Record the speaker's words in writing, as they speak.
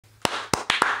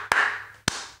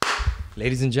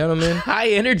Ladies and gentlemen, High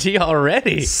energy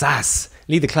already. Sas.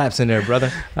 Leave the claps in there,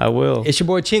 brother. I will. It's your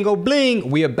boy Chingo Bling.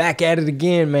 We are back at it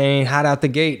again, man. Hot out the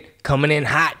gate. Coming in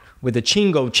hot with the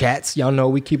Chingo chats. Y'all know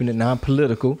we keeping it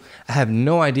non-political. I have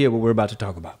no idea what we're about to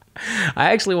talk about.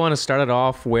 I actually want to start it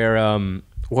off where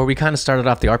we kind of started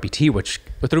off the RPT, which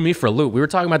threw me for a loop. We were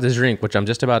talking about this drink, which I'm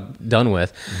just about done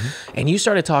with. And you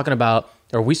started talking about,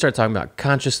 or we started talking about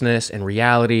consciousness and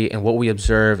reality and what we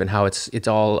observe and how it's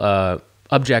all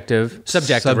subjective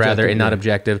rather, and not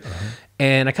objective.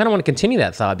 And I kind of want to continue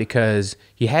that thought because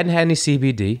you hadn't had any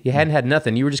CBD. You hadn't had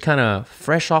nothing. You were just kind of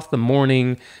fresh off the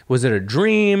morning. Was it a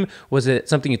dream? Was it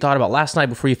something you thought about last night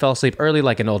before you fell asleep early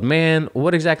like an old man?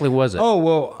 What exactly was it? Oh,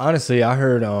 well, honestly, I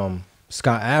heard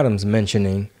Scott Adams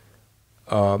mentioning,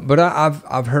 but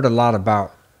I've heard a lot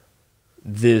about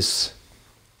this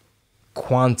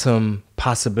quantum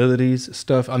possibilities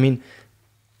stuff. I mean,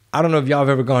 I don't know if y'all have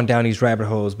ever gone down these rabbit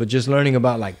holes, but just learning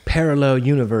about like parallel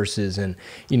universes and,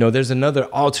 you know, there's another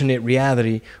alternate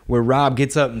reality where Rob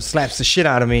gets up and slaps the shit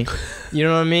out of me. You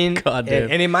know what I mean? God damn.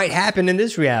 And it might happen in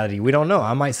this reality. We don't know.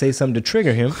 I might say something to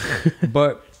trigger him,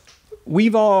 but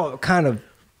we've all kind of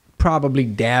probably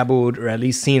dabbled or at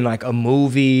least seen like a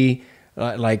movie,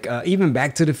 even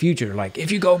Back to the Future. Like if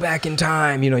you go back in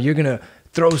time, you know, you're going to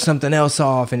throw something else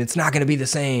off and it's not going to be the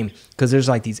same because there's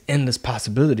like these endless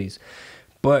possibilities.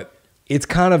 But it's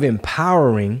kind of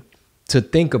empowering to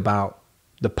think about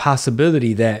the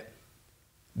possibility that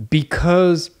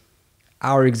because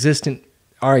our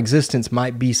existence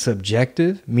might be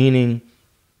subjective, meaning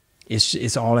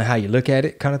it's all in how you look at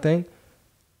it kind of thing,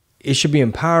 it should be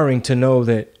empowering to know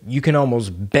that you can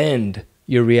almost bend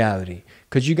your reality.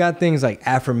 Because you got things like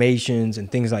affirmations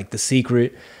and things like The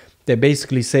Secret that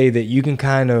basically say that you can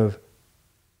kind of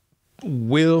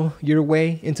will your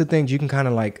way into things. You can kind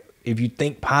of like, if you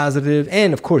think positive,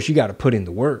 and of course you got to put in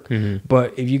the work,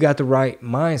 but if you got the right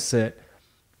mindset,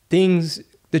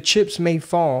 the chips may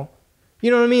fall. You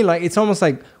know what I mean? Like it's almost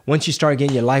like once you start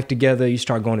getting your life together, you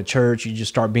start going to church, you just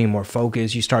start being more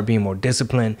focused, you start being more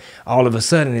disciplined. All of a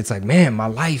sudden it's like, man, my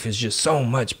life is just so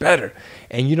much better.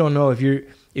 And you don't know if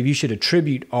you should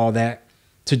attribute all that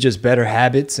to just better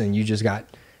habits and you just got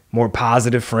more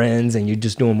positive friends and you're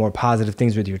just doing more positive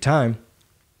things with your time.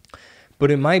 But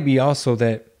it might be also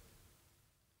that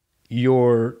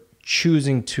you're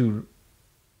choosing to,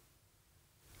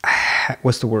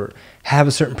 have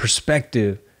a certain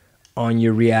perspective on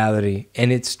your reality.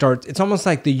 And it's almost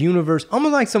like the universe,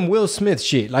 almost like some Will Smith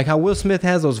shit. Like how Will Smith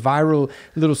has those viral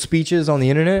little speeches on the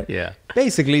internet. Yeah.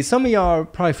 Basically, some of y'all are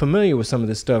probably familiar with some of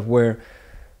this stuff where,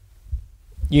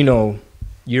 you know,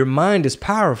 your mind is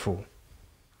powerful.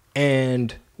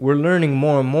 And we're learning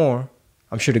more and more.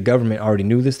 I'm sure the government already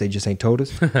knew this. They just ain't told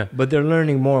us. But they're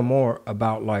learning more and more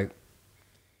about like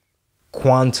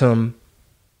quantum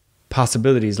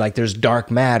possibilities. Like there's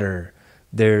dark matter,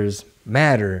 there's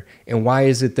matter. And why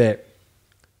is it that,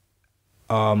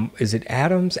 is it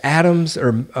atoms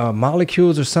or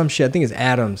molecules or some shit? I think it's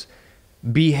atoms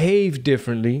behave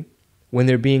differently when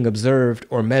they're being observed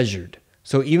or measured.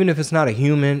 So even if it's not a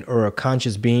human or a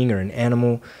conscious being or an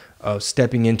animal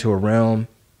stepping into a realm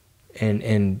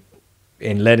and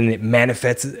letting it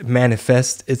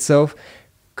manifest itself.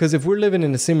 Because if we're living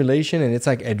in a simulation and it's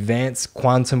like advanced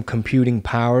quantum computing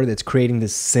power that's creating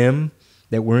this sim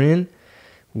that we're in,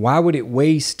 why would it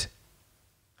waste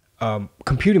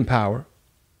computing power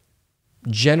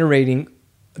generating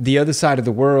the other side of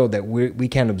the world that we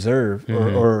can't observe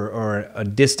or a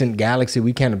distant galaxy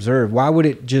we can't observe? Why would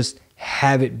it just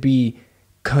have it be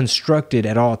constructed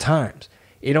at all times?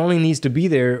 It only needs to be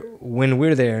there when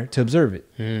we're there to observe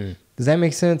it. Does that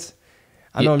make sense?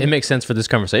 I know it makes sense for this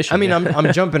conversation. I mean,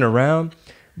 I'm jumping around,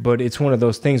 but it's one of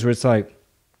those things where it's like,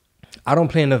 I don't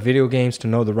play enough video games to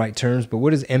know the right terms, but what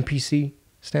does NPC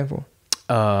stand for?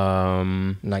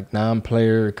 Like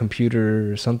non-player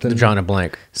computer or something? Drawing a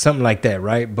blank. Something like that,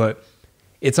 right? But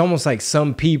it's almost like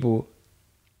some people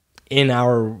in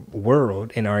our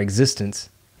world, in our existence,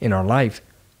 in our life,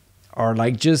 are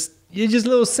like you're just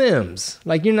little Sims.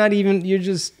 Like you're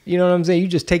just, you know what I'm saying? You're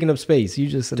just taking up space.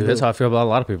 That's how I feel about a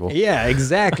lot of people. Yeah,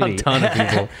 exactly. A ton of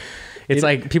people. It's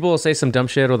like people will say some dumb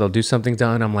shit or they'll do something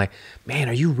dumb. I'm like, man,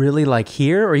 are you really like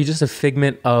here? Or are you just a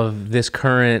figment of this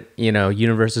current, you know,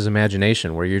 universe's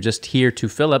imagination where you're just here to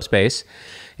fill up space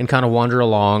and kind of wander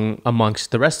along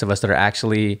amongst the rest of us that are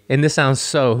actually, and this sounds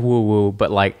so woo-woo, but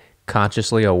like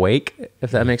consciously awake,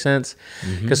 if that makes sense.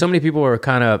 Because so many people are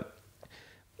kind of,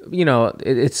 you know,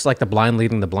 it's like the blind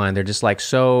leading the blind. They're just like,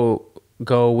 so not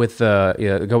go with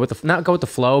the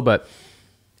flow, but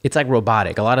it's like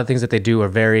robotic. A lot of things that they do are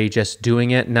very just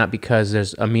doing it, not because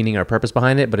there's a meaning or a purpose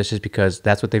behind it, but it's just because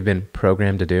that's what they've been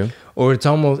programmed to do. Or it's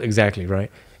almost exactly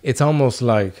right. It's almost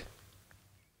like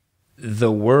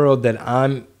the world that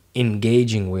I'm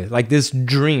engaging with, like this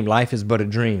dream, life is but a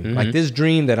dream. Mm-hmm. Like this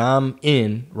dream that I'm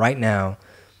in right now,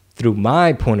 through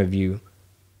my point of view,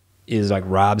 is like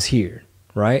Rob's here,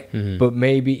 right? Mm-hmm. But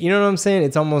maybe, you know what I'm saying?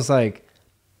 It's almost like,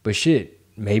 but shit,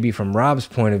 maybe from Rob's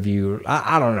point of view,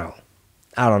 I don't know.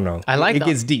 I don't know. I like it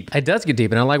gets deep. It does get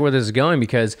deep, and I like where this is going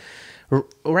because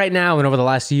right now and over the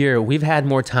last year, we've had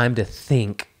more time to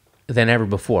think than ever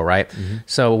before, right? Mm-hmm.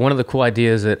 So one of the cool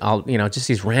ideas that just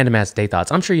these random ass day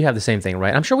thoughts. I'm sure you have the same thing,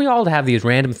 right? I'm sure we all have these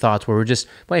random thoughts where we're just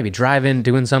maybe driving,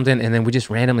 doing something, and then we just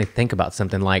randomly think about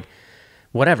something like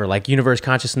whatever, like universe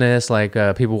consciousness, like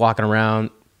people walking around,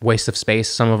 waste of space,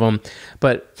 some of them.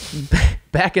 But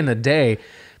back in the day,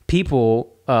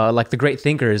 people like the great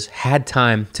thinkers had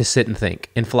time to sit and think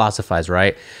and philosophize,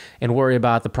 right? And worry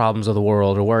about the problems of the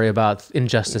world or worry about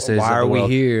injustices. Why are we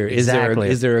here? Exactly.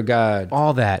 Is there a God?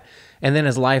 All that. And then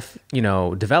as life,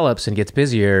 develops and gets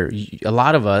busier, a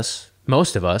lot of us,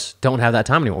 most of us, don't have that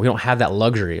time anymore. We don't have that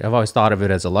luxury. I've always thought of it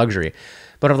as a luxury.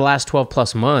 But over the last 12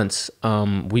 plus months,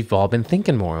 we've all been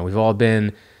thinking more. We've all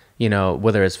been,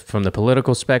 whether it's from the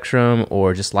political spectrum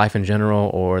or just life in general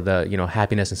or the,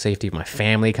 happiness and safety of my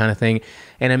family kind of thing.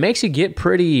 And it makes you get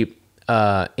pretty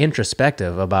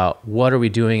introspective about what are we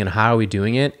doing and how are we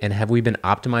doing it, and have we been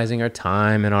optimizing our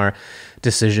time and our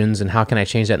decisions, and how can I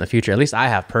change that in the future? At least I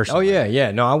have personally. Oh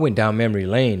yeah. No, I went down memory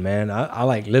lane, man. I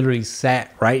like literally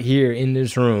sat right here in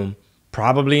this room,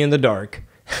 probably in the dark.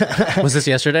 Was this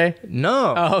yesterday?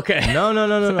 No. Oh, okay.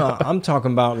 No. I'm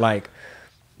talking about like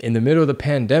in the middle of the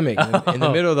pandemic, in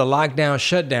the middle of the lockdown,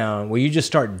 shutdown, where you just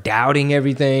start doubting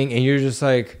everything, and you're just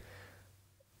like,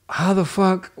 how the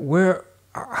fuck,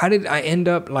 how did I end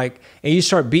up like, and you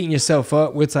start beating yourself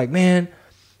up where it's like, man,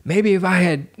 maybe if I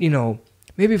had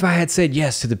said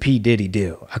yes to the P. Diddy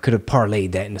deal, I could have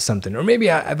parlayed that into something. Or maybe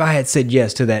if I had said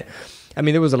yes to that, I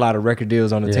mean, there was a lot of record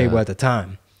deals on the table at the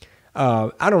time.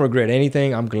 I don't regret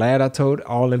anything. I'm glad I told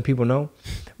all them people no.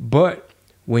 But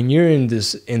when you're in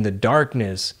the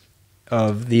darkness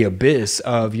of the abyss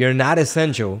of you're not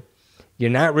essential, you're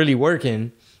not really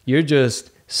working, you're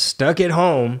just stuck at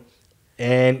home,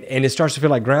 and it starts to feel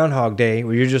like Groundhog Day,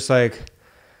 where you're just like,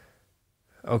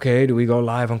 okay, do we go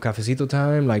live on Cafecito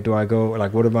time? Like, do I go,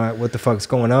 like, what the fuck's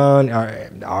going on?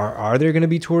 Are there going to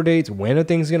be tour dates? When are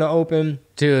things going to open?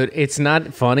 Dude, it's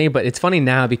not funny, but it's funny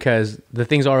now because the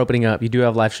things are opening up. You do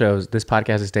have live shows. This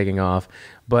podcast is taking off.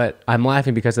 But I'm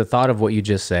laughing because the thought of what you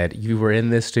just said, you were in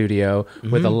this studio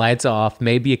with the lights off,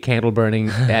 maybe a candle burning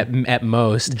at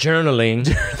most. Journaling.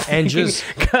 And just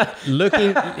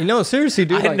looking, seriously,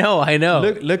 dude. I know.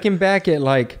 Looking back at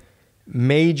like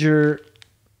major,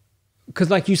 because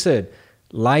like you said,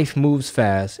 life moves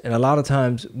fast, and a lot of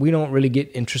times we don't really get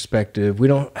introspective. We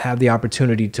don't have the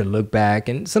opportunity to look back,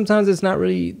 and sometimes it's not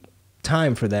really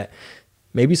time for that.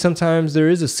 Maybe sometimes there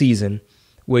is a season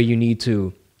where you need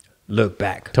to look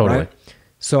back. Totally. Right?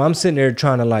 So I'm sitting there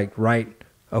trying to like write,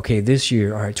 okay, this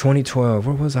year, all right, 2012,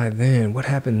 where was I then? What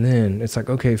happened then? It's like,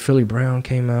 okay, Philly Brown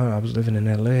came out. I was living in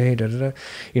LA.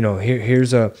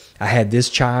 I had this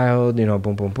child,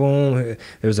 boom, boom, boom. There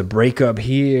was a breakup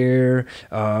here.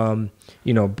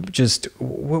 Just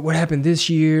what happened this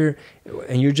year?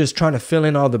 And you're just trying to fill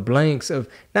in all the blanks of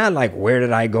not like, where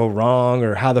did I go wrong?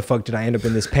 Or how the fuck did I end up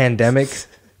in this pandemic?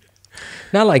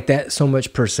 Not like that so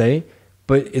much per se,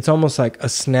 but it's almost like a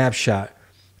snapshot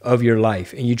of your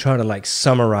life, and you try to like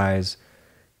summarize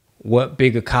what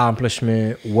big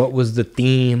accomplishment, what was the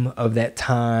theme of that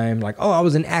time, like, oh, I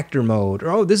was in actor mode,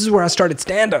 or oh, this is where I started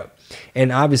stand-up.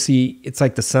 And obviously it's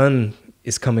like the sun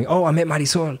is coming. Oh, I met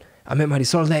Marisol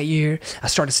that year. I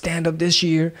started stand-up this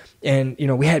year, and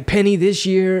we had Penny this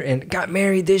year and got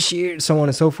married this year, so on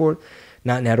and so forth.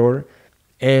 Not in that order.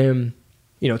 And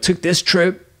took this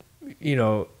trip,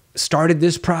 started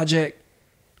this project,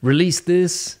 released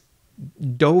this,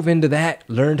 dove into that,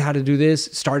 learned how to do this,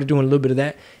 started doing a little bit of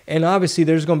that. And obviously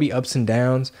there's going to be ups and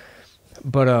downs,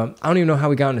 but I don't even know how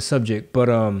we got on the subject, but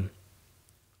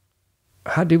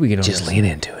how did we get on Just lean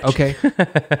into it. Okay.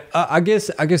 I guess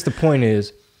the point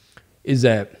is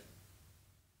that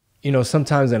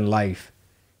sometimes in life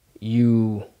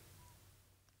you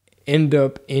end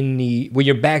up when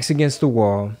your back's against the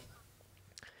wall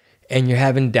and you're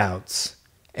having doubts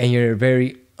and you're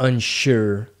very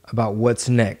unsure about what's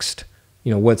next.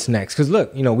 Because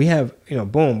look, we have,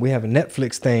 boom, we have a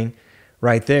Netflix thing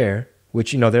right there,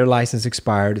 which, their license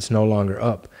expired. It's no longer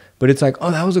up. But it's like, oh,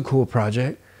 that was a cool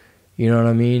project. You know what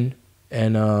I mean?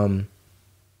 And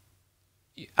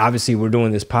obviously we're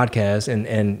doing this podcast,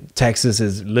 and Texas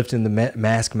is lifting the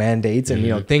mask mandates, and, you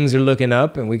know, things are looking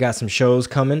up, and we got some shows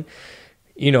coming,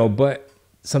 you know, but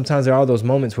sometimes there are those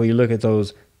moments where you look at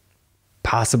those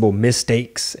possible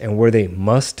mistakes and where they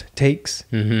must takes.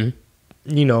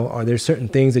 You know, are there certain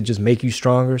things that just make you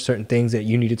stronger, certain things that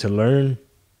you needed to learn?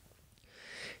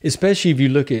 Especially if you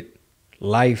look at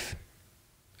life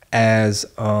as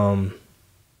a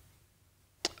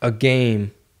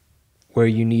game where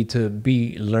you need to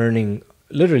be learning,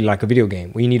 literally like a video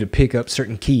game, where you need to pick up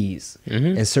certain keys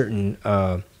and certain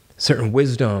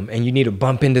wisdom, and you need to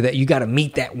bump into that. You got to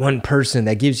meet that one person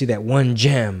that gives you that one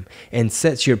gem and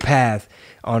sets your path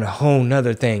on a whole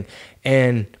nother thing.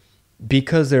 And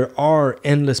because there are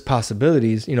endless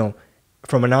possibilities, you know,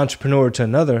 from an entrepreneur to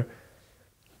another,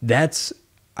 that's,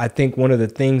 I think, one of the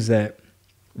things that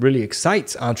really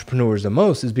excites entrepreneurs the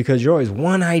most, is because you're always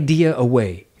one idea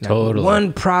away. Totally.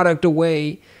 One product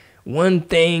away, one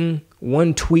thing,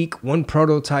 one tweak, one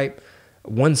prototype,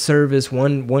 one service,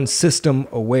 one system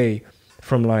away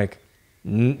from, like,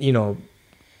 you know,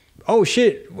 oh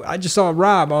shit, I just saw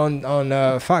Rob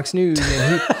on Fox News,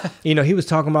 and he, you know, he was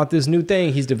talking about this new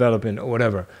thing he's developing or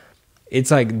whatever.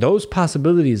 It's like those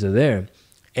possibilities are there.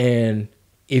 And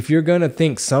if you're going to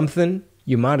think something,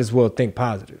 you might as well think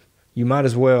positive. You might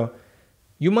as well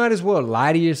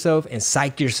lie to yourself and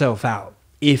psych yourself out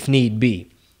if need be,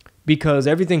 because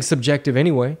everything's subjective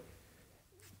anyway.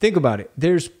 Think about it.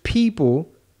 There's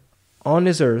people on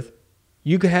this earth.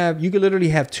 You could literally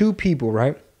have two people,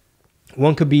 right?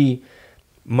 One could be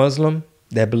Muslim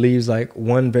that believes like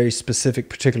one very specific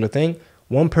particular thing.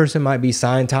 One person might be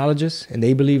Scientologist and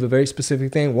they believe a very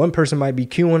specific thing. One person might be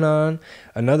QAnon.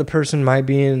 Another person might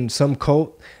be in some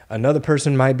cult. Another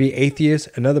person might be atheist.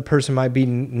 Another person might be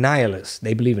nihilist.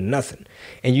 They believe in nothing.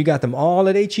 And you got them all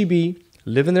at HEB,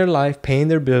 living their life, paying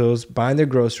their bills, buying their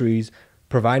groceries,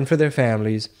 providing for their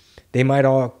families. They might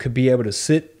all could be able to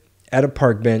sit at a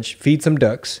park bench, feed some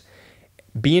ducks,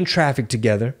 be in traffic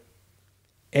together.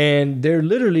 And they're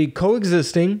literally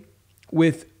coexisting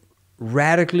with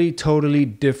radically, totally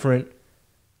different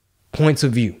points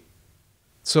of view.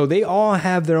 So they all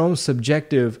have their own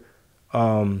subjective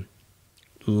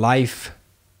life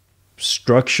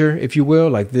structure, if you will.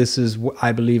 Like, this is what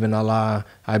I believe in Allah.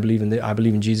 I believe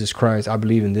in Jesus Christ. I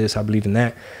believe in this. I believe in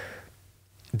that.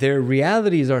 Their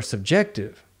realities are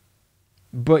subjective,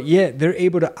 but yet they're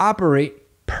able to operate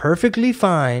perfectly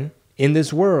fine in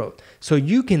this world. So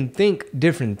you can think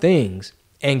different things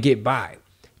and get by.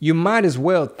 You might as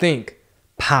well think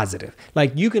positive.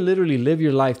 Like, you can literally live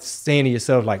your life saying to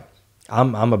yourself, like,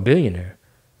 I'm a billionaire.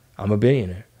 I'm a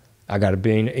billionaire. I got a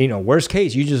billion. You know, worst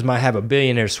case, you just might have a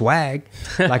billionaire swag,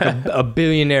 like a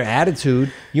billionaire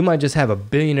attitude. You might just have a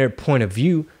billionaire point of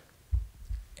view.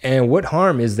 And what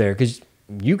harm is there? Because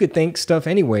you could think stuff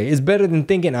anyway. It's better than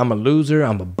thinking I'm a loser,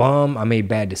 I'm a bum, I made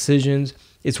bad decisions.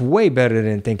 It's way better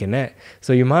than thinking that.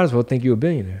 So you might as well think you're a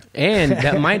billionaire. And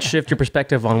that might shift your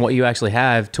perspective on what you actually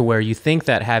have, to where you think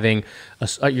that having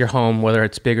your home, whether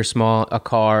it's big or small, a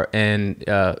car and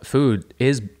food,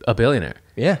 is a billionaire.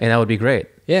 Yeah. And that would be great.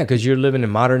 Yeah, because you're living in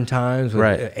modern times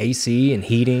with AC and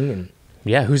heating. And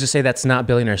yeah, who's to say that's not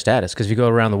billionaire status? Because if you go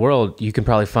around the world, you can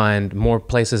probably find more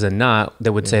places than not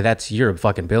that would say you're a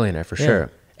fucking billionaire for sure.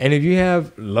 And if you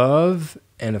have love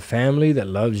and a family that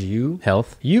loves you,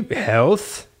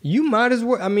 you might as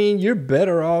well. I mean, you're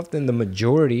better off than the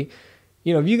majority.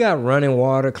 You know, if you got running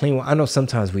water, clean water. I know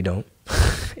sometimes we don't.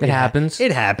 It happens.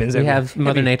 It happens. We have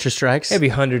Mother Nature strikes. Every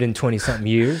 120 something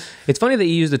years. It's funny that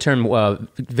you use the term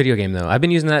video game, though. I've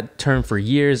been using that term for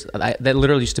years. That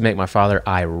literally used to make my father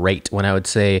irate when I would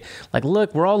say, like,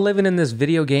 look, we're all living in this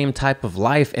video game type of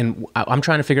life, and I'm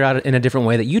trying to figure out it in a different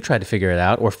way that you tried to figure it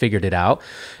out or figured it out,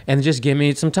 and just give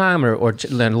me some time or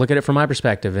look at it from my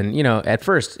perspective. And, you know, at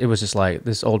first it was just like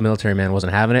this old military man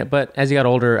wasn't having it. But as he got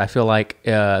older, I feel like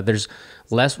there's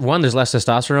less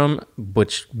testosterone,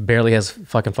 which barely has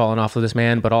fucking fallen off of this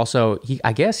man, but also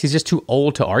I guess he's just too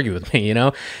old to argue with me, you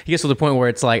know? He gets to the point where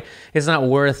it's like, it's not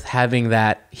worth having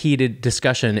that heated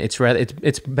discussion.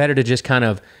 It's better to just kind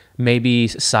of maybe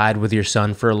side with your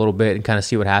son for a little bit and kind of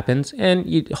see what happens.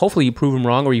 And hopefully you prove him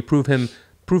wrong, or you prove him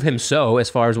so, as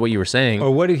far as what you were saying.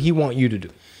 Or what did he want you to do?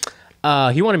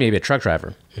 He wanted me to be a truck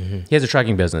driver. Mm-hmm. He has a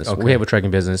trucking business. Okay. We have a trucking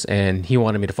business, and he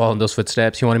wanted me to follow in those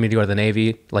footsteps. He wanted me to go to the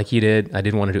Navy like he did. I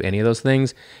didn't want to do any of those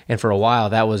things. And for a while,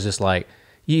 that was just like,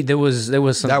 There was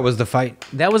some. That was the fight.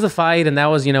 That was the fight, and that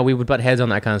was, we would butt heads on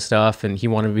that kind of stuff, and he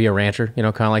wanted to be a rancher, kind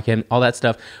of like him, all that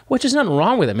stuff, which is nothing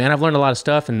wrong with it, man. I've learned a lot of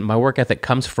stuff, and my work ethic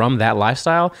comes from that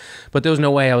lifestyle, but there was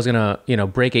no way I was going to,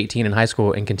 break 18 in high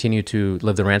school and continue to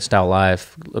live the ranch style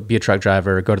life, be a truck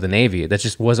driver, go to the Navy. That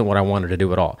just wasn't what I wanted to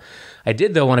do at all. I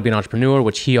did, though, want to be an entrepreneur,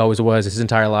 which he always was his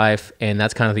entire life, and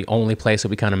that's kind of the only place that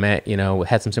we kind of met,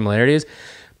 had some similarities.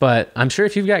 But I'm sure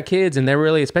if you've got kids and they're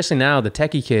really, especially now, the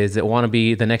techie kids that want to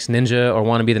be the next ninja or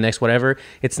want to be the next whatever,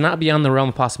 it's not beyond the realm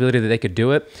of possibility that they could do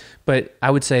it. But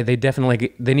I would say they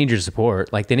need your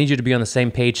support. Like, they need you to be on the same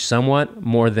page somewhat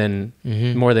more than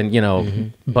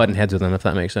butting heads with them, if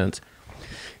that makes sense.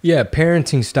 Yeah,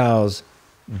 parenting styles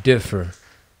differ.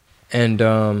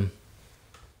 And,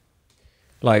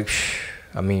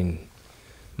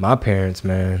 my parents,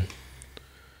 man,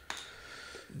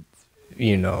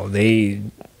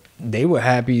 they were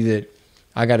happy that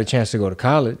I got a chance to go to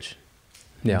college.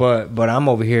 Yeah. But I'm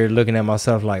over here looking at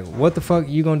myself like, what the fuck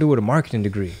you gonna do with a marketing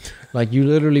degree? Like, you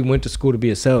literally went to school to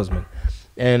be a salesman.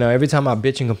 And every time I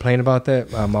bitch and complain about that,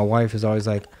 my wife is always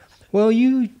like, well,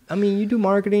 you do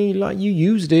marketing, you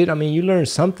used it. You learned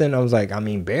something. I was like,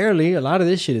 barely. A lot of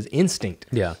this shit is instinct.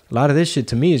 Yeah. A lot of this shit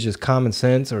to me is just common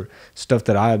sense or stuff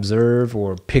that I observe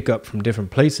or pick up from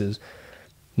different places.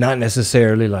 Not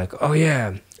necessarily like, oh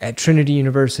yeah, at Trinity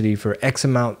University for X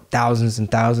amount, thousands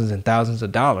and thousands and thousands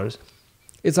of dollars.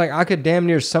 It's like I could damn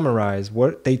near summarize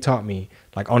what they taught me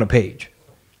like on a page.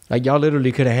 Like, y'all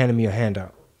literally could have handed me a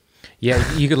handout.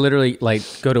 Yeah, you could literally like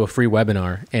go to a free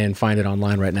webinar and find it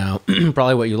online right now.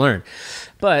 Probably what you learned.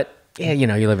 But yeah, you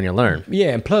live and you learn. Yeah,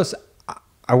 and plus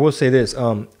I will say this,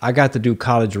 I got to do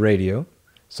college radio.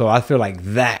 So I feel like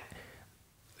that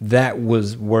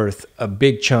was worth a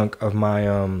big chunk of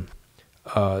my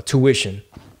tuition.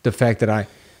 The fact that I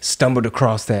stumbled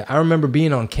across that. I remember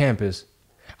being on campus.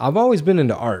 I've always been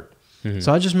into art. Mm-hmm.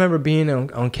 So I just remember being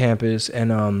on campus,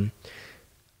 and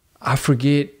I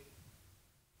forget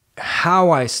how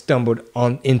I stumbled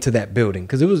into that building,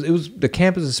 because it was the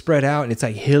campus is spread out and it's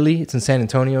like hilly. It's in San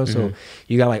Antonio, so mm-hmm.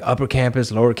 you got like upper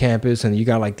campus, lower campus, and you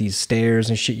got like these stairs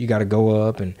and shit you got to go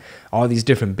up, and all these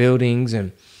different buildings,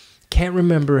 and can't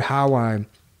remember how I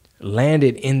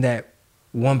landed in that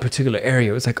one particular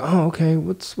area. It was like, oh, okay,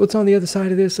 what's on the other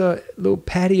side of this little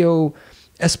patio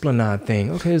esplanade thing?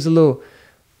 Okay, there's a little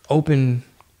open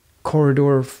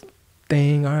corridor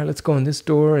thing. All right, let's go in this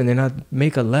door, and then I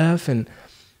make a left, and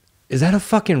is that a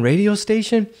fucking radio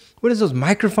station? What is those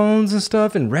microphones and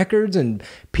stuff and records and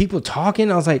people talking?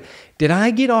 I was like, did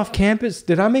I get off campus?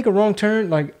 Did I make a wrong turn?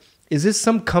 Like, is this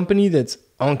some company that's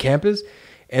on campus?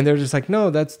 And they're just like, no,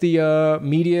 that's the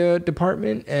media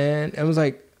department. And I was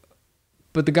like,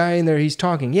 but the guy in there, he's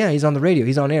talking. Yeah, he's on the radio.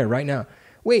 He's on air right now.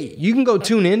 Wait, you can go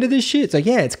tune into this shit? It's like,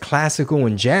 yeah, it's classical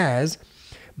and jazz.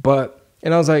 And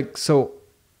I was like, so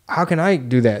how can I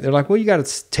do that? They're like, well, you got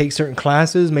to take certain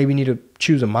classes. Maybe you need to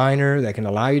choose a minor that can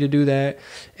allow you to do that.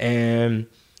 And,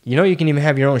 you can even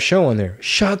have your own show on there.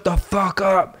 Shut the fuck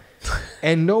up.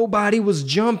 And nobody was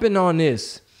jumping on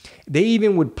this. They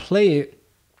even would play it.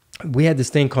 We had this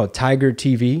thing called Tiger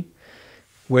TV,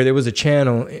 where there was a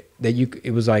channel that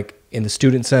it was like in the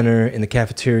student center, in the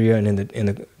cafeteria, and in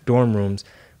the dorm rooms,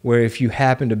 where if you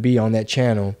happen to be on that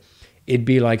channel, it'd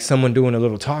be like someone doing a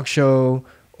little talk show,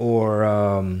 or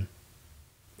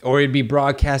it'd be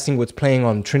broadcasting what's playing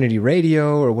on Trinity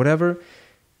Radio or whatever.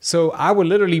 So I would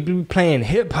literally be playing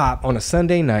hip hop on a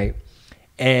Sunday night,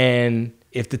 and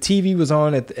if the TV was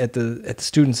on at the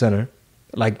student center,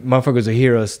 like, motherfuckers would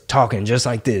hear us talking just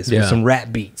like this, with some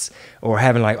rap beats, or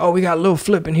having like, oh, we got a little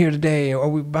flip in here today, or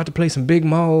we about to play some Big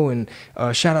Mo, and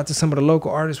shout out to some of the local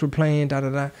artists we're playing,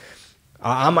 da-da-da.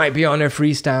 I might be on there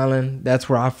freestyling. That's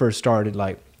where I first started,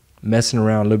 like, messing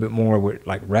around a little bit more with,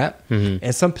 like, rap. Mm-hmm.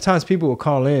 And sometimes people would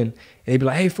call in, and they'd be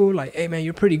like, hey, fool, like, hey, man,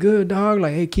 you're pretty good, dog.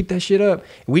 Like, hey, keep that shit up.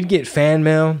 We'd get fan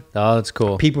mail. Oh, that's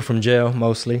cool. People from jail,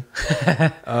 mostly.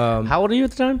 How old are you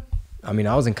at the time? I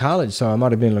was in college, so I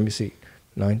might have been, let me see,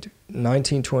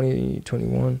 19, 20,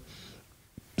 21,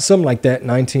 something like that,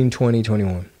 19, 20,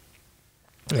 21.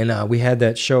 And we had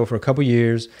that show for a couple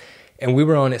years, and we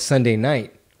were on it Sunday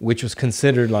night, which was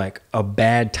considered like a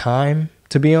bad time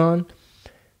to be on,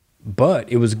 but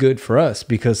it was good for us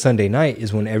because Sunday night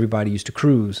is when everybody used to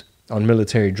cruise on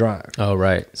Military Drive. Oh,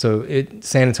 right. So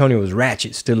San Antonio was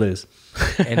ratchet, still is.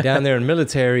 And down there in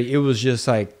Military, it was just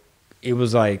like, the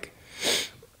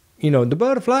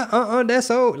butterfly,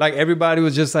 that's old. Like, everybody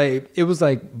was just like, it was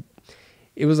like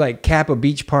Kappa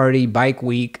Beach Party, Bike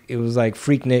Week. It was like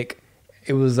Freaknik.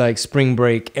 It was like spring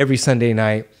break every Sunday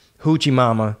night. Hoochie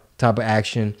Mama type of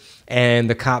action. And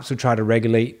the cops would try to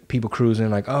regulate people cruising,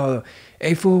 like, oh,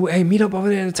 hey, fool, hey, meet up over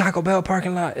there in the Taco Bell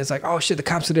parking lot. It's like, oh, shit, the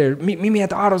cops are there. Meet me at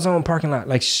the AutoZone parking lot.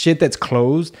 Like, shit that's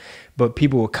closed, but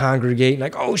people will congregate,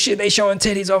 like, oh, shit, they showing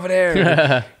titties over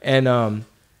there. And,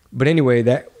 but anyway,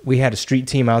 that we had a street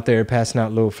team out there passing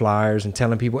out little flyers and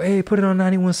telling people, hey, put it on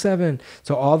 91.7.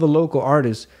 So all the local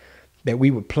artists that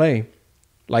we would play,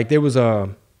 like there was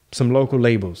some local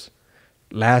labels.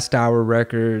 Last Hour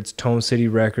Records, Tone City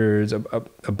Records,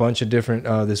 a bunch of different,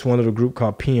 this one little group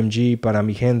called PMG, Para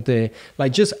Mi Gente,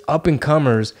 like just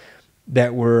up-and-comers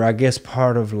that were, I guess,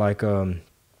 part of like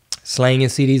slanging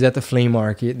CDs at the flea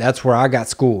market. That's where I got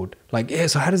schooled. Like, yeah,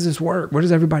 so how does this work? Where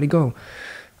does everybody go?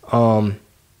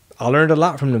 I learned a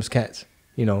lot from those cats,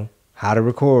 you know, how to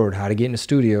record, how to get in the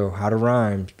studio, how to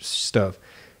rhyme, stuff.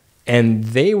 And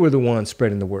they were the ones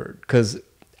spreading the word, because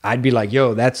I'd be like,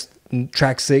 yo, that's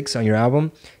track 6 on your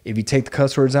album. If you take the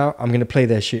cuss words out, I'm going to play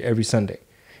that shit every Sunday.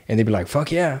 And they'd be like,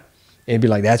 fuck yeah. And it'd be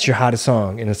like, that's your hottest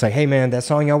song. And it's like, hey, man, that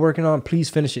song y'all working on,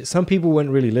 please finish it. Some people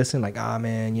wouldn't really listen, like,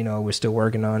 man, you know, we're still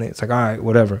working on it. It's like, all right,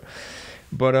 whatever.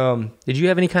 But did you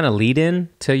have any kind of lead in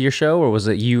to your show, or was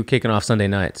it you kicking off Sunday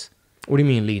nights? What do you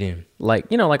mean lead in? Like,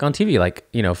 you know, like on TV, like,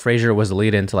 you know, Frasier was the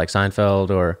lead in to like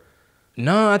Seinfeld, or...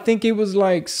 No, I think it was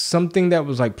like something that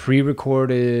was like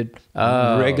pre-recorded,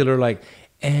 regular, like,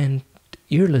 and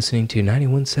you're listening to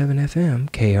 91.7 FM,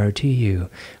 KRTU.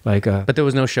 Like, but there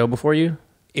was no show before you?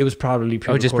 It was probably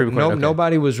pre-recorded. Oh, just pre-recorded. Okay.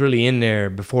 Nobody was really in there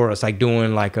before us, like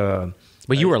doing like a...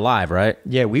 But you were live, right?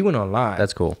 Yeah, we went on live.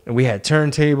 That's cool. And we had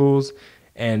turntables,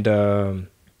 and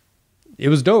it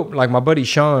was dope. Like my buddy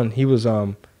Sean, he was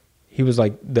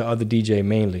like the other DJ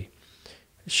mainly.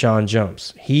 Sean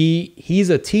Jumps. He's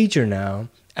a teacher now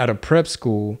at a prep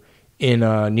school in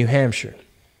New Hampshire,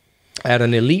 at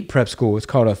an elite prep school. It's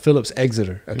called a Phillips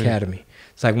Exeter Academy.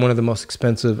 It's like one of the most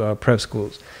expensive prep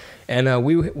schools. And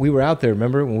we were out there,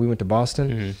 remember, when we went to Boston?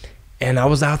 Mm-hmm. And I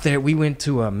was out there. We went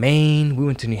to Maine. We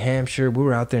went to New Hampshire. We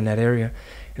were out there in that area.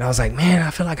 And I was like, man, I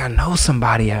feel like I know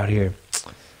somebody out here.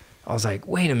 I was like,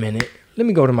 wait a minute. Let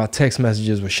me go to my text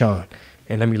messages with Sean.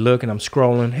 And let me look, and I'm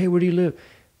scrolling. Hey, where do you live?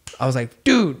 I was like,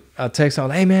 dude, I'll text him,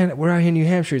 hey, man, we're out here in New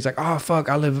Hampshire. He's like, oh, fuck,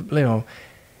 I live, you know,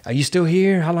 are you still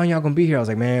here? How long y'all gonna be here? I was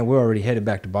like, man, we're already headed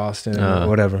back to Boston or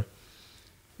whatever.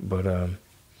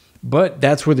 But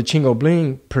that's where the Chingo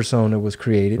Bling persona was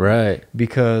created. Right.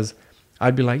 Because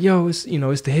I'd be like, yo, it's, you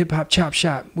know, it's the hip hop chop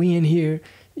shop. We in here,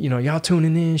 you know, y'all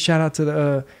tuning in. Shout out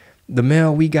to the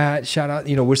mail we got. Shout out,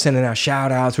 you know, we're sending out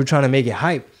shout outs. We're trying to make it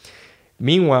hype.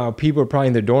 Meanwhile, people are probably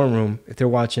in their dorm room. If they're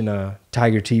watching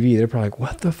Tiger TV, they're probably like,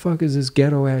 what the fuck is this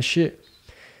ghetto ass shit?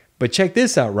 But check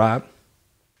this out, Rob.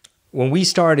 When we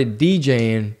started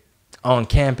DJing on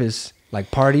campus, like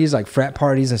parties, like frat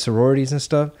parties and sororities and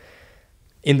stuff,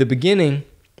 in the beginning,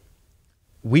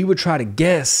 we would try to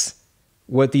guess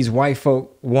what these white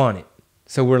folk wanted.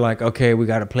 So we're like, okay, we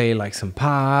got to play like some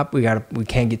pop. We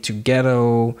can't get too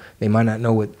ghetto. They might not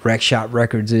know what Rec Shop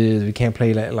Records is. We can't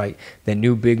play like that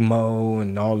new Big Mo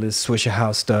and all this Swisher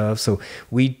House stuff. So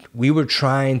we were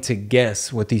trying to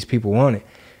guess what these people wanted.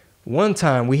 One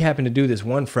time we happened to do this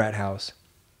one frat house,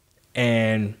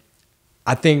 and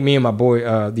I think me and my boy,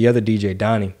 the other DJ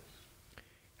Donnie,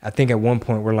 I think at one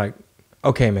point we're like,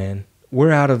 okay, man,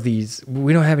 we're out of these.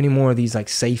 We don't have any more of these like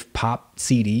safe pop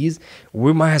CDs.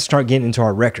 We might have to start getting into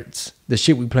our records, the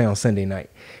shit we play on Sunday night,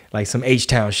 like some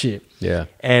H-Town shit. Yeah.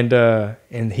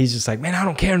 And he's just like, man, I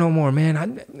don't care no more,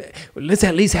 man. Let's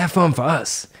at least have fun for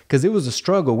us, because it was a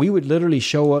struggle. We would literally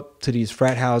show up to these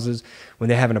frat houses when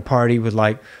they're having a party with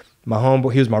like my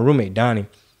homeboy. He was my roommate, Donnie.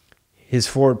 His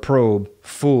Ford Probe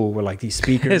full with like these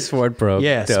speakers. His Ford Probe.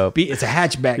 Yeah, it's a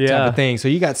hatchback type of thing. So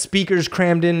you got speakers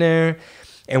crammed in there.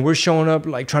 And we're showing up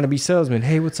like trying to be salesmen.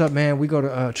 Hey, what's up, man? We go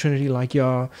to Trinity like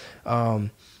y'all.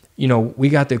 You know, we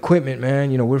got the equipment,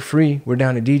 man. You know, we're free. We're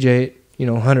down to DJ it, you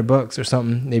know, $100 or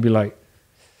something. They'd be like,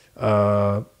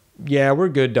 yeah, we're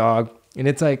good, dog. And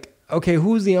it's like, okay,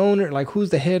 who's the owner? Like,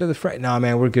 who's the head of the frat? Nah,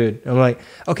 man, we're good. I'm like,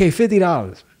 okay,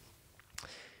 $50.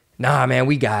 Nah, man,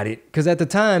 we got it. Because at the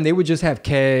time, they would just have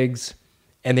kegs,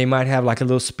 and they might have like a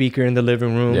little speaker in the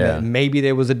living room. Yeah. Maybe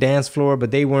there was a dance floor,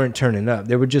 but they weren't turning up.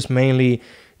 They were just mainly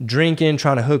drinking,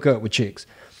 trying to hook up with chicks.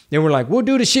 They were like, we'll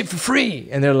do the shit for free.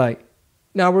 And they're like,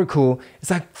 no, we're cool.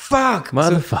 It's like, fuck.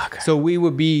 Motherfucker. So we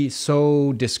would be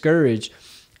so discouraged.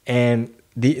 And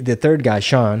the third guy,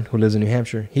 Sean, who lives in New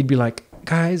Hampshire, he'd be like,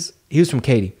 guys, he was from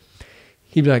Katy.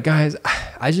 He'd be like, guys,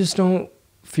 I just don't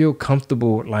feel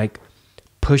comfortable like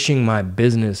pushing my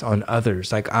business on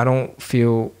others. Like, I don't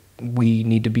feel we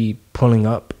need to be pulling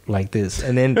up like this.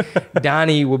 And then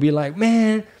Donnie will be like,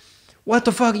 man, what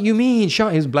the fuck you mean?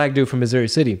 Sean, he's a black dude from Missouri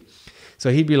City. So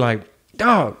he'd be like,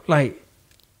 dog, like,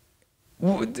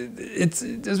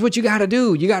 it's what you got to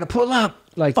do. You got to pull up.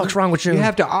 Like, What's wrong with you? You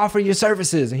have to offer your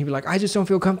services. And he'd be like, I just don't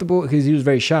feel comfortable, because he was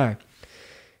very shy.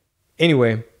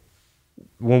 Anyway,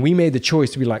 when we made the choice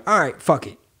to be like, all right, fuck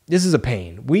it. This is a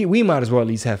pain. We might as well at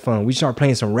least have fun. We start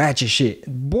playing some ratchet shit.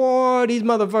 Boy, these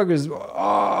motherfuckers,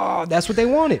 oh, that's what they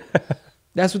wanted.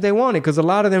 That's what they wanted, because a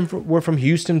lot of them were from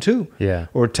Houston too. Yeah.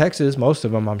 Or Texas, most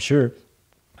of them, I'm sure.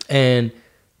 And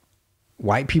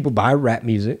white people buy rap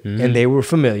music, and they were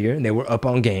familiar, and they were up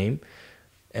on game.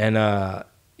 And,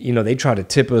 you know, they tried to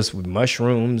tip us with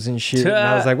mushrooms and shit. And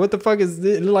I was like, what the fuck is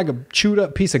this? It looked like a chewed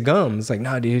up piece of gum. It's like,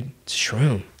 nah, dude, it's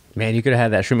shroom. Man, you could have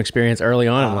had that shroom experience early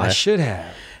on in life. I should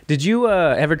have. Did you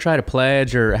ever try to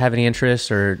pledge or have any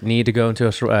interest or need to go into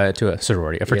a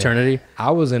sorority, a fraternity? Yeah.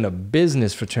 I was in a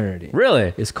business fraternity.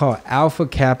 Really? It's called Alpha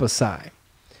Kappa Psi.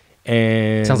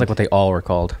 And Sounds like what they all were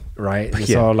called. Right?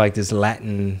 It's all like this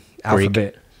Latin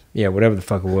alphabet. Yeah, whatever the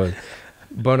fuck it was.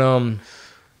 But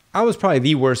I was probably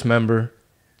the worst member,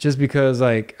 just because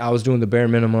like I was doing the bare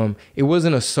minimum. It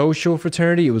wasn't a social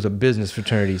fraternity, it was a business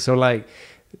fraternity. So like,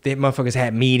 they motherfuckers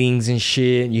had meetings and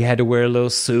shit, and you had to wear a little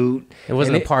suit. It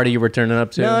wasn't a party you were turning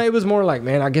up to? No, it was more like,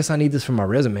 man, I guess I need this for my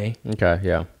resume. Okay,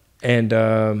 yeah.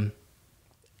 And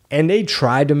they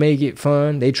tried to make it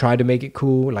fun. They tried to make it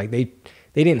cool. Like they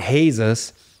didn't haze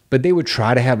us, but they would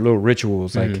try to have little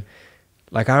rituals.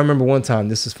 Like I remember one time,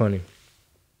 this is funny.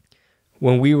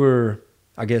 When we were,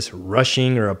 I guess,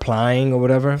 rushing or applying or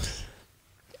whatever,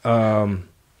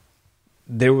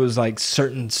 there was like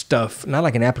certain stuff, not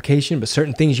like an application, but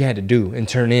certain things you had to do and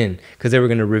turn in, because they were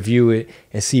going to review it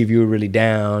and see if you were really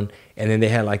down. And then they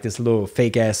had like this little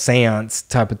fake ass seance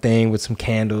type of thing with some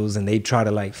candles, and they try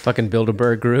to like fucking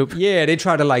Bilderberg group. Yeah, they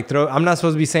try to like throw. I'm not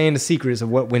supposed to be saying the secrets of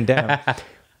what went down,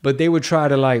 but they would try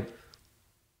to like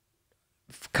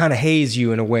kind of haze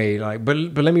you in a way. Like, but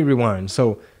let me rewind.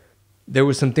 So there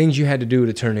were some things you had to do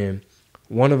to turn in.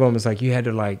 One of them is like you had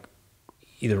to like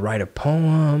either write a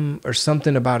poem or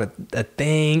something about a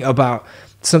thing about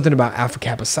something about Alpha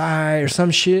Kappa Psi or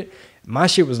some shit. My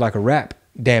shit was like a rap,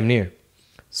 damn near.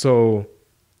 So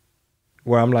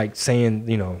where I'm like saying,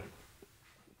 you know,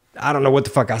 I don't know what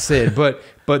the fuck I said, but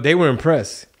they were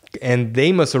impressed, and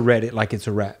they must have read it like it's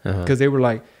a rap, because they were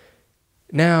like,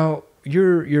 now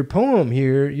your poem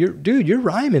here, you're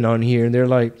rhyming on here, and they're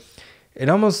like, it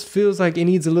almost feels like it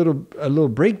needs a little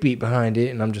break beat behind it.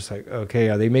 And I'm just like, okay,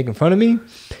 are they making fun of me?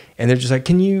 And they're just like,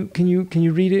 can you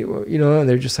read it? Well, you know, and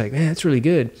they're just like, man, it's really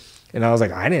good. And I was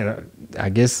like, I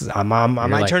guess I might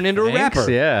like, turn into a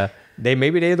rapper. Yeah.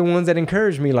 Maybe they're the ones that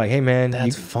encouraged me. Like, hey man,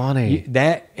 that's funny.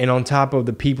 That, and on top of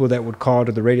the people that would call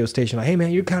to the radio station, like, hey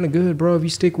man, you're kind of good, bro, if you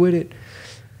stick with it.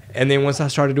 And then once I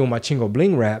started doing my Chingo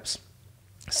Bling raps,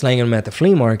 slanging them at the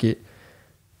flea market,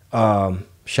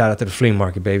 shout out to the flea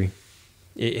market, baby.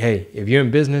 Hey, if you're in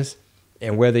business,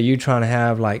 and whether you're trying to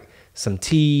have like some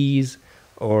teas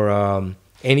or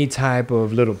any type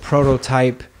of little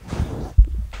prototype,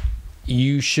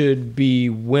 you should be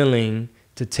willing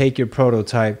to take your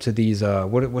prototype to these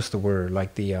what's the word,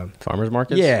 like the farmers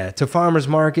markets. Yeah, to farmers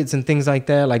markets and things like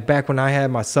that. Like back when I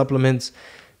had my supplements,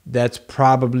 that's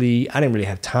probably, I didn't really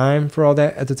have time for all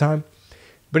that at the time.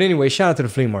 But anyway, shout out to the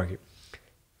flea market.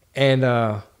 And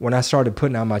when I started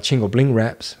putting out my Chingo Bling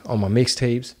raps on my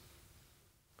mixtapes,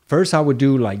 first I would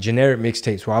do like generic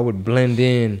mixtapes where I would blend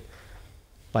in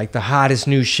like the hottest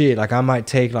new shit. Like I might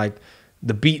take like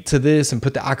the beat to this and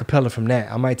put the acapella from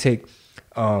that. I might take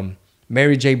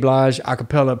Mary J. Blige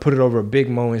acapella, put it over a Big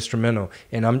Mo instrumental,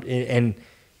 and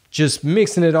just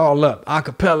mixing it all up.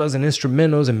 Acapellas and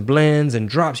instrumentals and blends and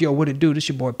drops. Yo, what it do? This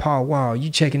your boy Paul Wall. You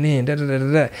checking in? Da da da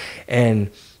da da. And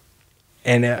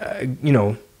you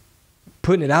know,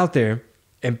 putting it out there,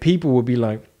 and people will be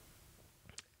like,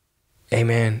 hey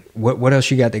man, what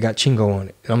else you got that got Chingo on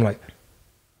it? And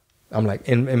I'm like,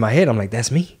 in my head, I'm like,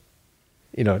 that's me.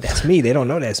 You know, that's me. They don't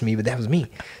know that's me, but that was me.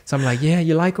 So I'm like, yeah,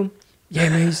 you like him? Yeah,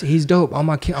 man, he's dope. All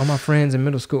my friends in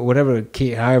middle school, whatever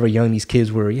kid, however young these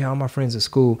kids were, yeah, all my friends at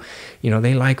school, you know,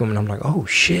 they like him. And I'm like, oh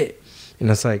shit. And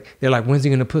it's like, they're like, when's he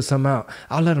gonna put something out?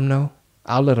 I'll let him know.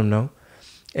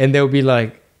 And they'll be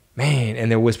like, man, and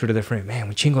they'll whisper to their friend, man,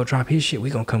 when Chingo drop his shit, we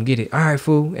gonna come get it. All right,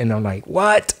 fool. And I'm like,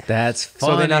 what? That's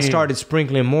funny. So then I started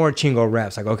sprinkling more Chingo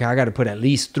raps. Like, okay, I got to put at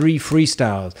least 3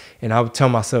 freestyles. And I would tell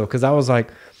myself, because I was like,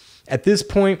 at this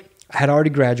point, I had already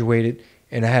graduated,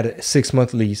 and I had a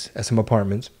 6-month lease at some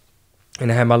apartments.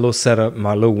 And I had my little setup,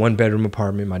 my little 1-bedroom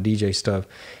apartment, my DJ stuff.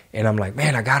 And I'm like,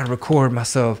 man, I got to record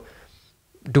myself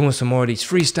doing some more of these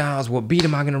freestyles. What beat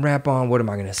am I going to rap on? What am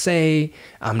I going to say?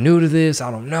 I'm new to this.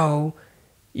 I don't know.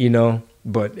 You know,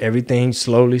 but everything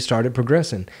slowly started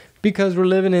progressing. because we're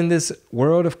living in this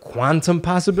world of quantum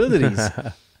possibilities.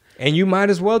 And you might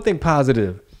as well think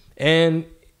positive. And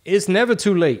it's never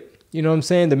too late. You know what I'm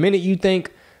saying? The minute you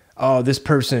think, oh, this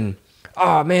person,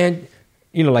 oh, man,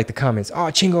 you know, like the comments,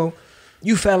 oh, Chingo,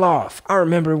 you fell off. I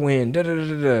remember when,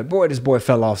 da-da-da-da-da. Boy, this boy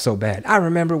fell off so bad. I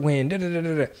remember when,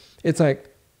 da-da-da-da-da. It's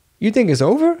like, you think it's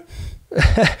over?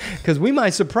 Because we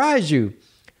might surprise you.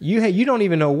 You don't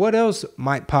even know what else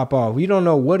might pop off. You don't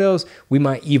know what else we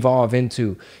might evolve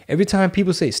into. Every time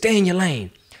people say, stay in your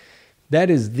lane, that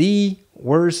is the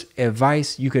worst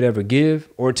advice you could ever give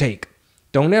or take.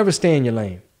 Don't ever stay in your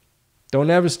lane. Don't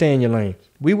ever stay in your lane.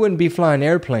 We wouldn't be flying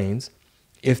airplanes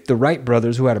if the Wright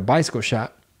brothers, who had a bicycle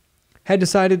shop, had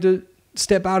decided to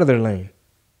step out of their lane.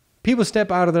 People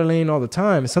step out of their lane all the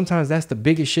time, and sometimes that's the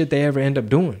biggest shit they ever end up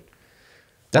doing.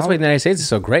 That's why the United States is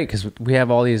so great, because we have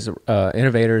all these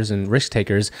innovators and risk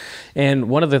takers. And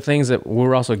one of the things that we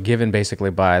were also given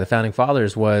basically by the founding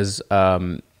fathers was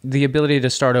the ability to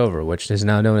start over, which is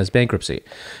now known as bankruptcy.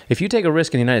 If you take a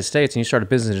risk in the United States and you start a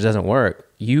business that doesn't work,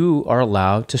 you are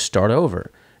allowed to start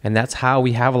over. And that's how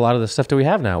we have a lot of the stuff that we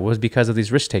have now, was because of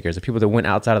these risk takers, the people that went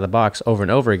outside of the box over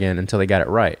and over again until they got it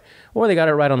right. Or they got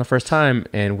it right on the first time,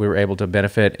 and we were able to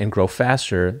benefit and grow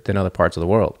faster than other parts of the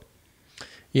world.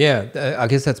 Yeah, I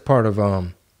guess that's part of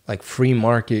like free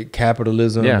market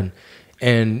capitalism. Yeah.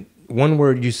 And one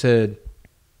word you said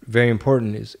very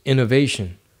important is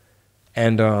innovation.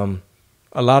 And a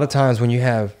lot of times when you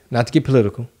have, not to get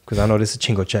political, because I know this is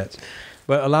Chingo Chats,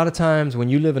 but a lot of times when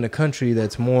you live in a country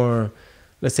that's more,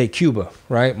 let's say Cuba,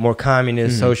 right? More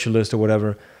communist, socialist or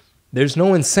whatever, there's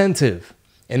no incentive.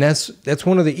 And that's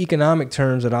one of the economic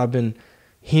terms that I've been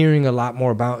hearing a lot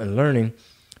more about and learning,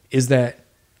 is that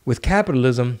with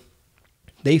capitalism,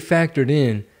 they factored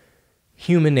in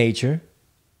human nature,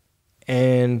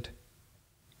 and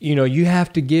you know, you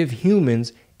have to give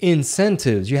humans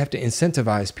incentives. You have to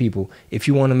incentivize people if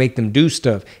you want to make them do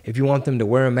stuff, if you want them to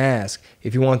wear a mask,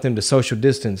 if you want them to social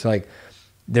distance. Like,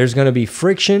 there's going to be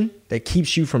friction that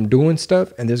keeps you from doing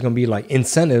stuff, and there's going to be like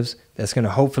incentives that's going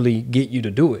to hopefully get you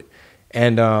to do it.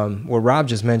 And what Rob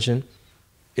just mentioned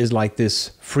is like this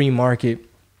free market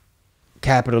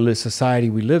capitalist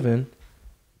society we live in.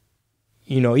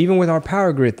 You know, even with our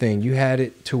power grid thing, you had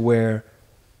it to where,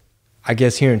 I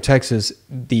guess here in Texas,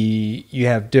 you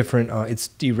have different, it's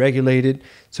deregulated,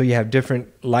 so you have different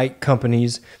light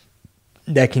companies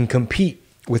that can compete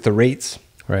with the rates,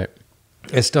 right,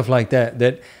 and stuff like that,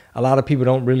 that a lot of people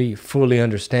don't really fully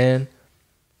understand.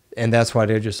 And that's why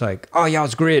they're just like, oh,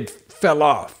 y'all's grid fell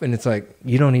off. And it's like,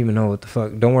 you don't even know what the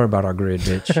fuck. Don't worry about our grid,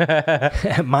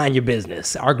 bitch. Mind your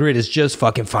business. Our grid is just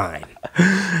fucking fine.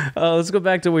 Let's go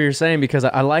back to what you're saying, because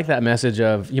I like that message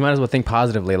of, you might as well think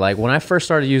positively. Like, when I first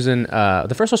started using,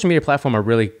 the first social media platform I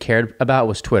really cared about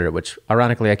was Twitter, which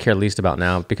ironically I care least about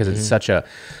now, because it's such a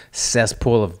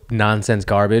cesspool of nonsense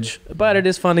garbage. But it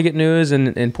is fun to get news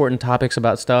and important topics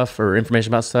about stuff, or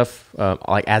information about stuff,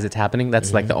 like as it's happening.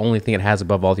 That's like the only thing it has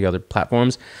above all the other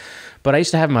platforms. But I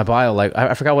used to have in my bio, like,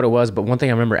 I forgot what it was, but one thing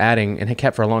I remember adding, and it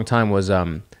kept for a long time, was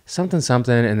something,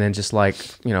 and then just like,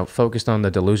 you know, focused on the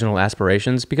delusional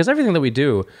aspirations, because everything that we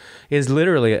do is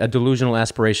literally a delusional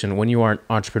aspiration when you are an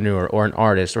entrepreneur or an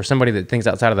artist or somebody that thinks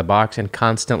outside of the box and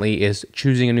constantly is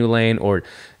choosing a new lane or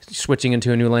switching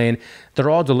into a new lane. They're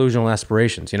all delusional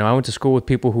aspirations. You know, I went to school with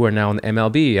people who are now in the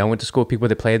MLB. I went to school with people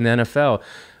that played in the NFL.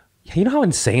 You know how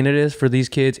insane it is for these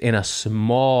kids in a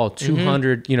small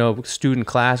 200, you know, student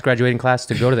class, graduating class,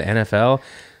 to go to the NFL?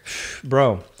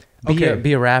 Bro, okay.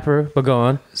 Be a rapper, but go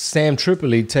on. Sam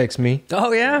Tripoli texted me.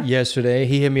 Oh, yeah? Yesterday.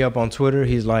 He hit me up on Twitter.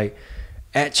 He's like,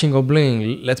 at Chingo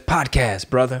Bling, let's podcast,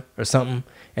 brother, or something.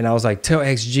 And I was like, tell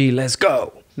XG, let's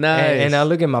go. Nice. And I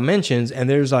look at my mentions, and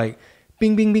there's like,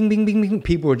 bing, bing, bing, bing, bing, bing.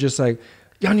 People are just like,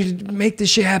 y'all need to make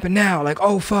this shit happen now. Like,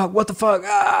 oh, fuck, what the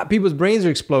fuck? People's brains are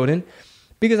exploding.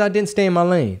 Because I didn't stay in my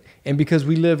lane, and because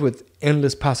we live with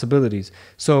endless possibilities.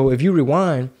 So if you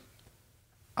rewind,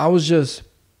 I was just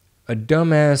a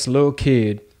dumbass little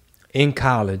kid in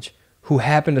college who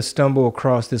happened to stumble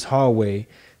across this hallway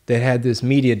that had this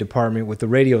media department with the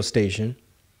radio station.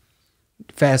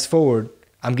 Fast forward,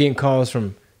 I'm getting calls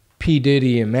from P.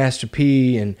 Diddy and Master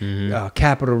P and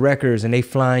Capitol Records, and they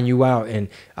flying you out. And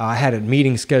I had a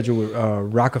meeting scheduled with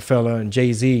Rockefeller and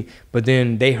Jay-Z, but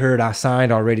then they heard I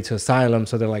signed already to Asylum,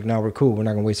 so they're like, no, we're cool. We're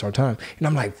not going to waste our time. And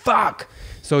I'm like, fuck.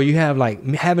 So you have like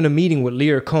having a meeting with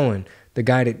Lear Cohen, the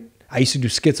guy that I used to do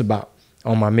skits about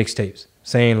on my mixtapes,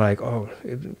 saying like, oh,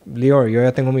 Lear, you're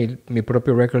acting with me put up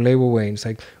your record label way. And it's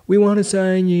like, we want to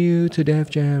sign you to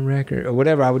Def Jam record or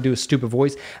whatever. I would do a stupid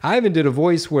voice. I even did a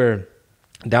voice where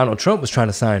Donald Trump was trying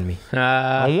to sign me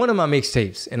on one of my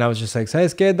mixtapes. And I was just like,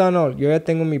 ¿Sabes qué, Donald? Yo ya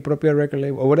tengo mi propia record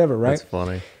label or whatever, right? That's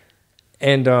funny.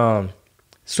 And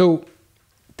so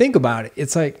think about it.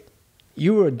 It's like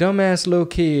you were a dumbass little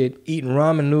kid eating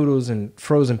ramen noodles and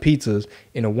frozen pizzas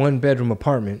in a 1-bedroom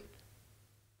apartment.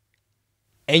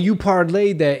 And you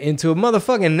parlayed that into a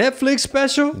motherfucking Netflix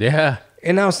special? Yeah.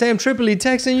 And now Sam Tripoli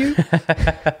texting you?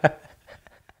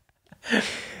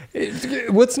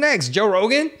 What's next? Joe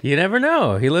Rogan? You never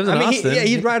know. He lives in Austin.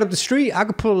 He's right up the street. I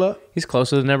could pull up. He's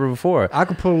closer than ever before. I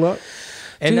could pull up.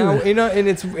 And Dude. now, you know, and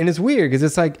it's weird because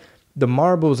it's like the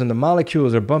marbles and the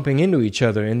molecules are bumping into each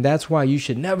other, and that's why you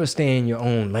should never stay in your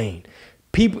own lane.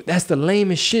 People, that's the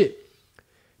lamest shit.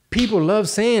 People love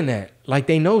saying that like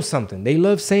they know something. They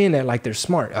love saying that like they're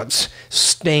smart.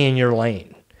 Stay in your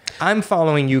lane. I'm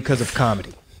following you because of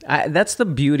comedy. That's the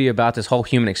beauty about this whole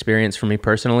human experience for me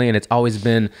personally, and it's always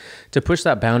been to push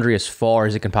that boundary as far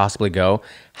as it can possibly go.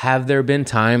 Have there been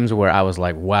times where I was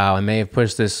like, wow, I may have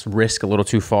pushed this risk a little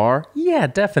too far? Yeah,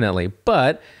 definitely.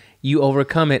 But you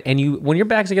overcome it, and when your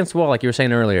back's against the wall, like you were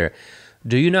saying earlier,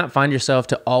 do you not find yourself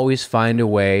to always find a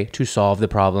way to solve the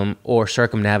problem or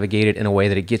circumnavigate it in a way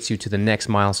that it gets you to the next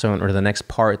milestone or the next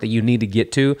part that you need to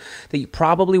get to that you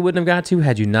probably wouldn't have got to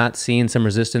had you not seen some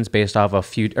resistance based off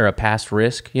a past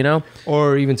risk, you know?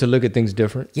 Or even to look at things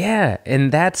different. Yeah,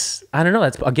 and that's, I don't know,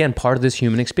 that's, again, part of this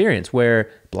human experience where,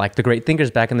 like the great thinkers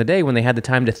back in the day when they had the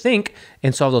time to think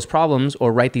and solve those problems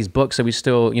or write these books that we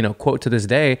still, you know, quote to this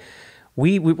day,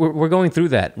 we're going through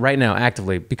that right now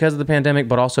actively because of the pandemic,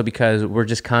 but also because we're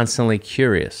just constantly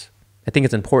curious. I think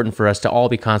it's important for us to all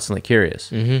be constantly curious.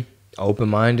 Mm-hmm.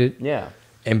 Open-minded. Yeah.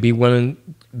 And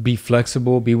be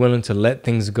flexible, be willing to let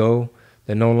things go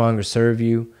that no longer serve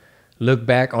you. Look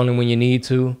back only when you need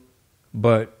to,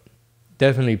 but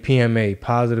definitely PMA,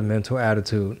 positive mental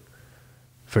attitude,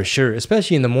 for sure,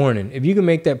 especially in the morning. If you can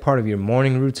make that part of your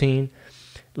morning routine,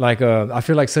 like I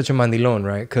feel like such a mandilon,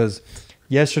 right? Because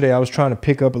yesterday I was trying to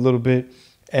pick up a little bit,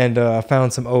 and I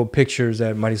found some old pictures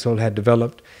that Marisol had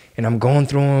developed, and I'm going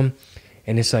through them,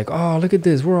 and it's like, oh, look at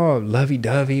this. We're all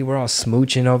lovey-dovey. We're all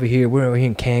smooching over here. We're over here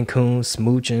in Cancun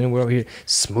smooching. We're over here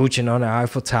smooching on the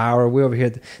Eiffel Tower. We're over here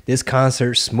at this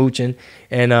concert smooching.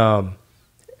 And,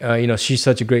 you know, she's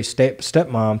such a great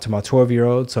stepmom to my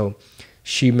 12-year-old, so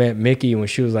she met Mickey when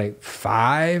she was like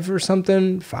 5 or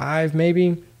something, 5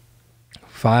 maybe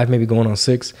going on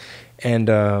 6,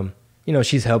 and you know,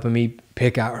 she's helping me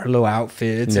pick out her little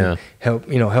outfits and help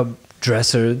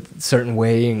dress her a certain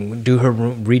way and do her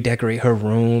room, redecorate her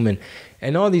room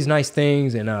and all these nice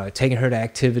things, and taking her to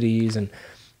activities. And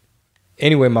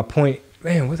anyway, my point,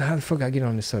 man, how the fuck I get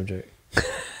on this subject?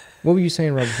 What were you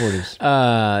saying right before this?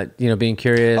 You know, being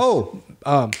curious.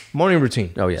 Morning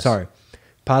routine. Oh, yes. Sorry.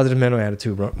 Positive mental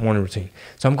attitude, morning routine.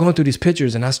 So I'm going through these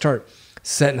pictures and I start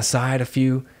setting aside a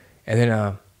few, and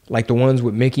then like the ones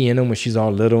with Mickey in them when she's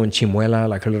all little and Chimuela,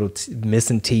 like her little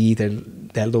missing teeth and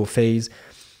that little phase.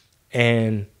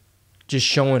 And just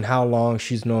showing how long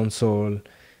she's known Sol,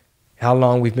 how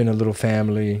long we've been a little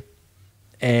family.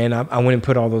 And I went and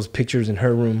put all those pictures in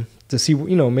her room to see,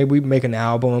 you know, maybe we make an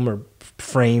album or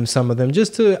frame some of them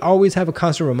just to always have a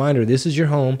constant reminder. This is your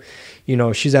home. You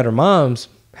know, she's at her mom's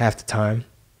half the time,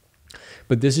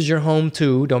 but this is your home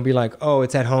too. Don't be like, oh,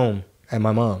 it's at home at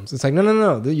my mom's. It's like,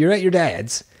 no. You're at your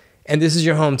dad's. And this is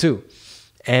your home too.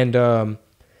 And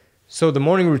so the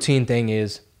morning routine thing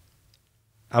is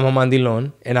I'm a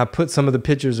mandilon, and I put some of the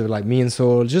pictures of like me and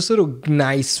Sol, just little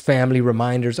nice family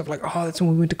reminders of like, oh, that's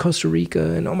when we went to Costa Rica,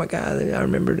 and oh my God, I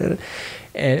remember that.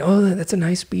 And oh, that's a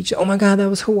nice beach. Oh my God, that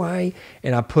was Hawaii.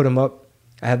 And I put them up.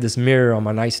 I have this mirror on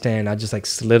my nightstand. I just like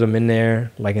slid them in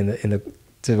there, like in the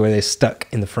to where they stuck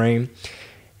in the frame.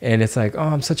 And it's like, oh,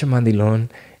 I'm such a mandilon.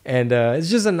 And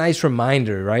it's just a nice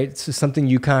reminder, right? It's just something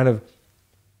you kind of,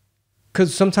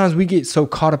 because sometimes we get so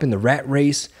caught up in the rat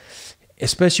race,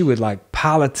 especially with like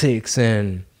politics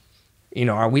and, you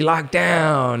know, are we locked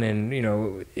down? And, you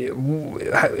know,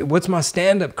 what's my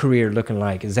stand-up career looking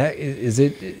like?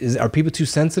 Are people too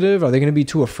sensitive? Are they going to be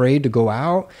too afraid to go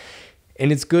out?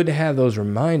 And it's good to have those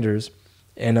reminders.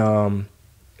 And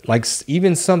like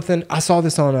even something, I saw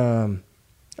this on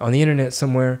the internet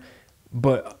somewhere,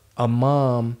 but a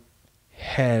mom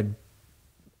had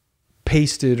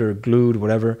pasted or glued,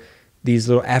 whatever, these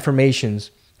little affirmations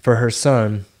for her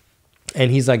son. And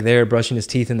he's like there brushing his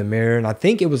teeth in the mirror. And I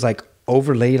think it was like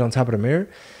overlaid on top of the mirror.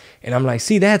 And I'm like,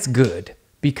 see, that's good,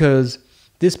 because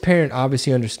this parent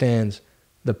obviously understands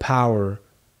the power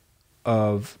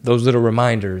of those little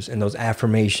reminders and those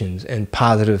affirmations and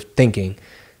positive thinking.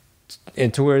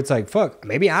 And to where it's like, fuck,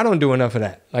 maybe I don't do enough of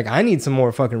that. Like, I need some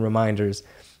more fucking reminders.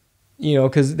 You know,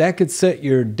 because that could set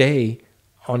your day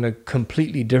on a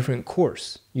completely different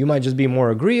course. You might just be more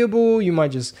agreeable. You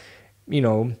might just,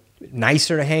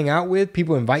 nicer to hang out with.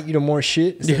 People invite you to more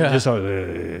shit. Just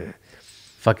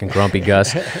fucking grumpy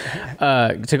Gus.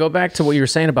 To go back to what you were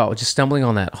saying about just stumbling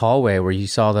on that hallway where you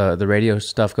saw the radio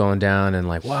stuff going down and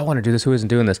like, well, I want to do this. Who isn't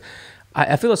doing this?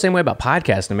 I feel the same way about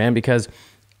podcasting, man, because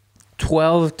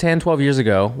 12 years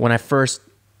ago, when I first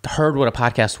heard what a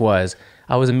podcast was,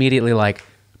 I was immediately like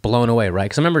blown away, right?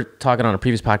 Because I remember talking on a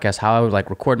previous podcast how I would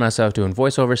like record myself doing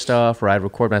voiceover stuff, or I'd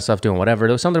record myself doing whatever.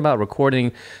 There was something about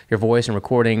recording your voice and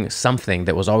recording something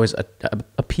that was always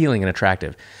appealing and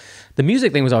attractive. The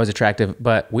music thing was always attractive,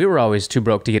 but we were always too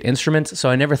broke to get instruments, so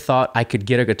I never thought I could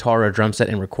get a guitar or a drum set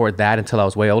and record that until I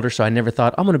was way older, so I never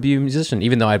thought, I'm going to be a musician,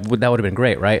 even though that would have been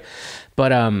great, right?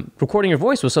 But recording your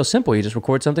voice was so simple. You just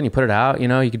record something, you put it out,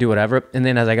 you could do whatever. And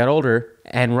then as I got older,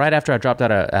 and right after I dropped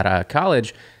out of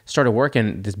college, started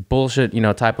working this bullshit,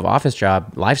 type of office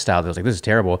job lifestyle that was like, this is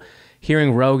terrible.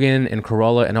 Hearing Rogan and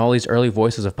Corolla and all these early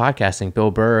voices of podcasting,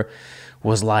 Bill Burr,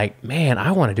 was like, man,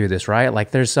 I want to do this, right? Like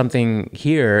there's something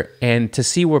here. And to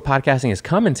see where podcasting has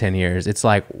come in 10 years, it's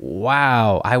like,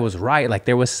 wow, I was right. Like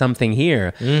there was something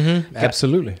here. Mm-hmm.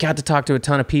 Absolutely. Got to talk to a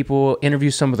ton of people, interview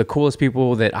some of the coolest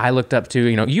people that I looked up to,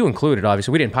 you included,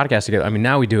 obviously. We didn't podcast together. I mean,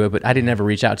 now we do it, but I didn't ever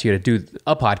reach out to you to do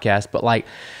a podcast. But like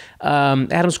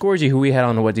Adam Scorgi, who we had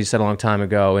on What You Said a long time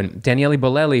ago, and Daniele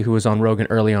Bolelli, who was on Rogan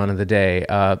early on in the day,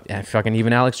 and fucking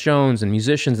even Alex Jones and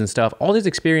musicians and stuff, all these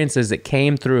experiences that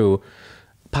came through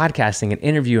podcasting and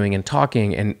interviewing and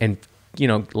talking and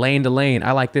lane to lane.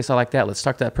 I like this, I like that. Let's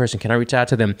talk to that person. Can I reach out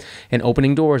to them? And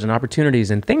opening doors and opportunities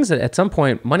and things that at some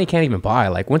point money can't even buy.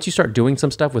 Like once you start doing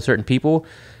some stuff with certain people,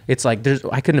 it's like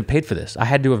I couldn't have paid for this. I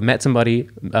had to have met somebody,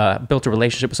 built a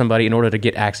relationship with somebody in order to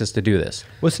get access to do this.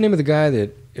 What's the name of the guy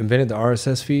that invented the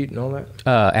RSS feed and all that?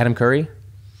 Adam Curry.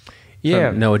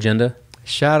 Yeah. No Agenda.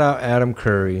 Shout out Adam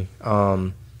Curry.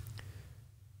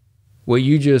 What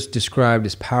you just described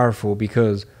is powerful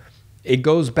because it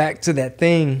goes back to that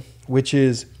thing, which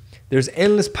is there's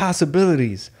endless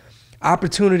possibilities,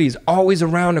 opportunities always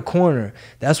around the corner.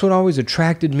 That's what always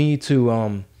attracted me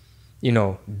to,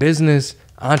 business,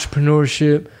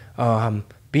 entrepreneurship,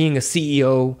 being a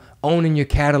CEO, owning your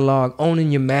catalog,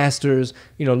 owning your masters,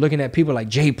 looking at people like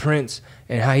Jay Prince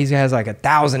and how he has like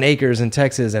 1,000 acres in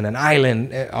Texas and an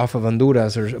island off of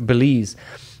Honduras or Belize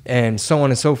and so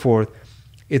on and so forth.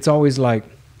 It's always like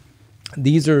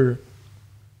were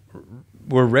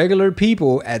regular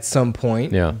people at some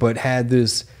point, but had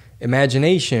this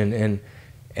imagination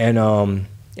and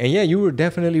yeah, you were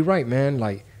definitely right, man.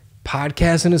 Like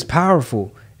podcasting is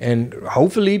powerful, and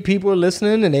hopefully people are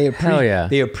listening and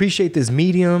they appreciate this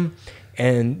medium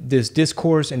and this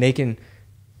discourse, and they can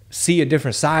see a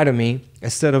different side of me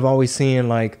instead of always seeing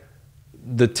like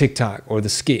the TikTok or the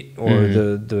skit or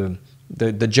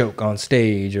the joke on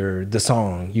stage or the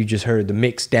song. You just heard the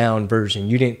mixed down version.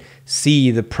 You didn't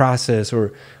see the process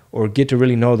or get to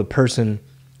really know the person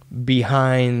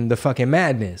behind the fucking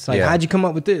madness. Like, how'd you come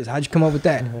up with this? How'd you come up with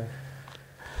that?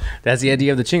 That's the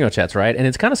idea of the Chingo Chats, right? And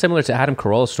it's kind of similar to Adam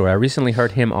Carolla's story. I recently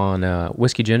heard him on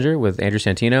Whiskey Ginger with Andrew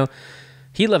Santino.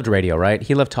 He loved radio, right?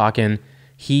 He loved talking.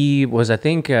 He was, I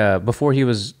think he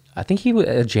was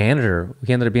a janitor.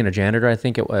 He ended up being a janitor, I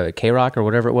think, at K-Rock or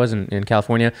whatever it was in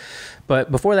California. But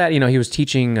before that, he was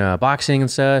teaching boxing and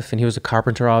stuff, and he was a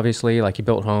carpenter, obviously. Like, he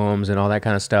built homes and all that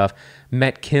kind of stuff.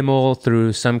 Met Kimmel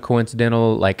through some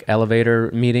coincidental, like,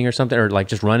 elevator meeting or something, or, like,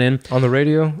 just run-in. On the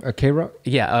radio at K-Rock?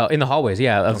 Yeah, in the hallways,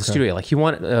 of the studio. Like, he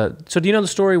wanted... so do you know the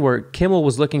story where Kimmel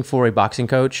was looking for a boxing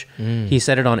coach? He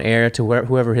said it on air to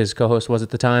whoever his co-host was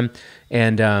at the time,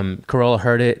 and Carolla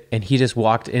heard it, and he just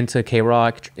walked into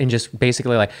K-Rock and just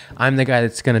basically like, I'm the guy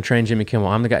that's going to train Jimmy Kimmel.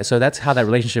 I'm the guy. So that's how that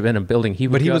relationship ended up building. He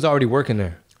was already working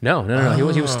there. No. He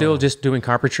was still just doing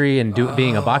carpentry and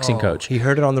being a boxing coach. He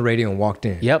heard it on the radio and walked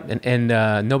in. Yep. And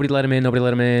nobody let him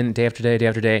in, day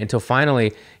after day, until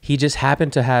finally he just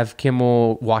happened to have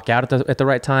Kimmel walk out at the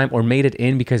right time, or made it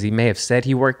in because he may have said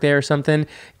he worked there or something.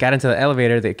 Got into the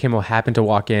elevator that Kimmel happened to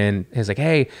walk in. He's like,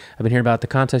 hey, I've been hearing about the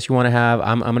contest you want to have.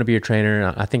 I'm going to be your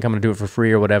trainer. I think I'm going to do it for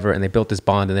free or whatever. And they built this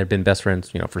bond, and they've been best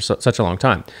friends, for such a long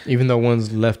time. Even though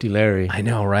one's Lefty Larry. I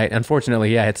know, right?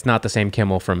 Unfortunately, it's not the same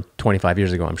Kimmel from 25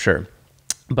 years ago, I'm sure.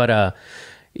 But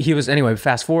he was, anyway,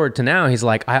 fast forward to now, he's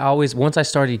like, once I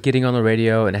started getting on the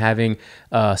radio and having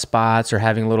spots or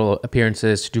having little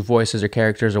appearances to do voices or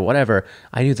characters or whatever,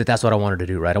 I knew that that's what I wanted to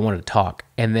do, right? I wanted to talk.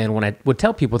 And then when I would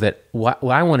tell people that what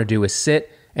I want to do is sit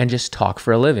and just talk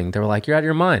for a living. They were like, you're out of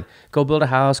your mind. Go build a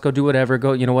house, go do whatever,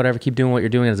 go, whatever, keep doing what you're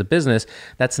doing as a business.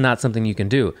 That's not something you can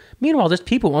do. Meanwhile, there's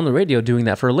people on the radio doing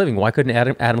that for a living. Why couldn't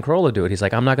Adam Carolla do it? He's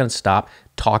like, I'm not going to stop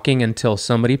talking until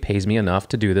somebody pays me enough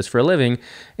to do this for a living.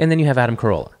 And then you have Adam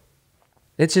Carolla.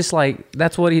 It's just like,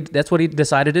 that's what he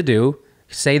decided to do.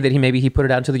 Say that he put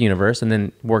it out into the universe and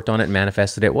then worked on it,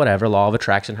 manifested it, whatever, law of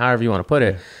attraction, however you want to put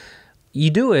it. You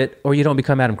do it or you don't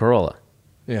become Adam Carolla.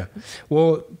 Yeah.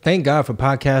 Well, thank God for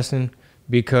podcasting,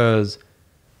 because,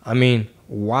 I mean,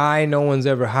 why no one's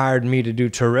ever hired me to do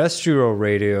terrestrial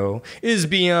radio is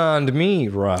beyond me,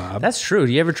 Rob. That's true.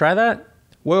 Do you ever try that?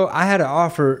 Well, I had an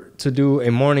offer to do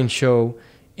a morning show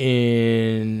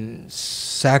in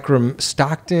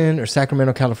Stockton or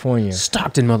Sacramento, California.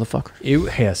 Stockton,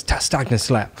 motherfucker. Stockton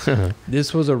slap.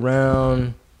 This was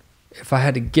around, if I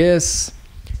had to guess,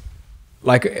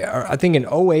 like, I think in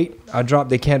 2008, I dropped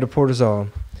the Candiportazole,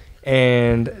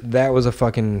 and that was a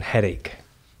fucking headache.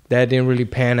 That didn't really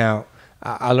pan out.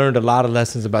 I learned a lot of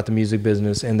lessons about the music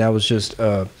business, and that was just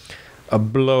a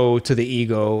blow to the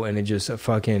ego, and it just a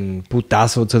fucking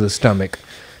putazo to the stomach.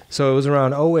 So it was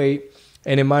around 2008.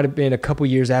 And it might have been a couple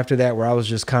years after that where I was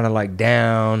just kind of like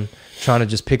down, trying to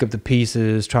just pick up the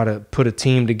pieces, try to put a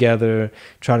team together,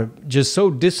 try to just so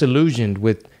disillusioned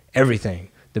with everything.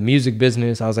 The music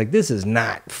business, I was like, this is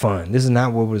not fun. This is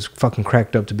not what was fucking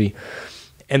cracked up to be.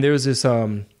 And there was this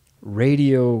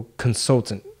radio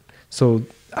consultant. So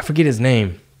I forget his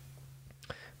name,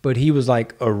 but he was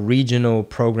like a regional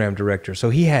program director. So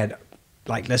he had,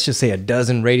 like, let's just say a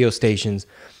dozen radio stations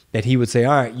that he would say,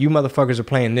 all right, you motherfuckers are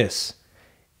playing this.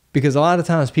 Because a lot of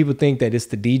times people think that it's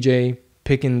the DJ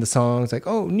picking the songs, like,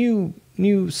 oh,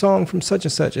 new song from such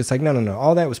and such. It's like, no.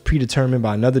 All that was predetermined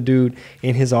by another dude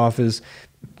in his office,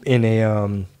 in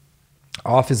a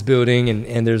office building,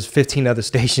 and there's 15 other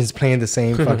stations playing the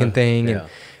same fucking thing, Yeah.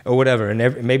 or whatever.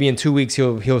 And maybe in 2 weeks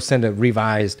he'll send a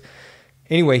revised.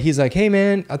 Anyway, he's like, hey,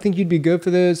 man, I think you'd be good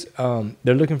for this.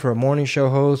 They're looking for a morning show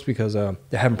host because they're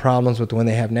having problems with the one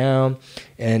they have now.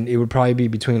 And it would probably be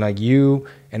between like you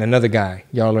and another guy.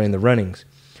 Y'all are in the runnings.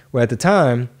 Well, at the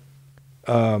time,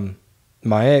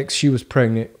 my ex, she was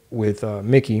pregnant with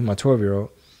Mickey, my 12-year-old.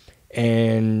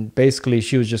 And basically,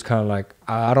 she was just kind of like,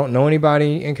 I don't know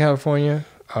anybody in California.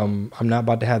 I'm not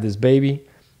about to have this baby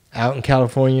out in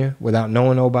California without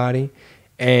knowing nobody.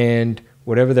 And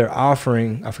whatever they're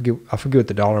offering, I forget what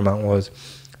the dollar amount was.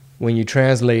 When you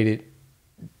translate it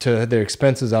to their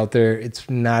expenses out there, it's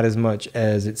not as much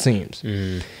as it seems.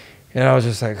 And I was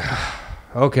just like,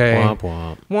 okay. Womp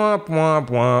womp. Womp womp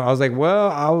womp. I was like, well,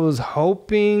 I was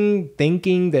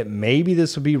thinking that maybe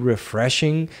this would be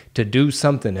refreshing to do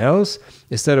something else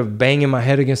instead of banging my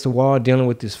head against the wall dealing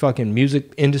with this fucking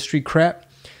music industry crap.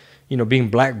 Being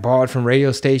blackballed from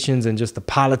radio stations and just the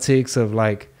politics of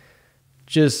like,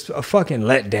 just a fucking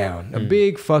letdown, a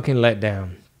big fucking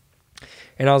letdown.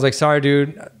 And I was like, sorry,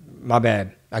 dude, my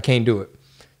bad. I can't do it.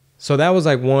 So that was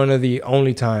like one of the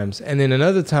only times. And then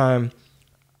another time,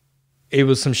 it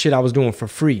was some shit I was doing for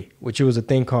free, which it was a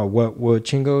thing called What Would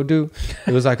Chingo Do?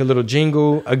 It was like a little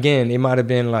jingle. Again, it might have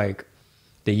been like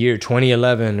the year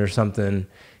 2011 or something,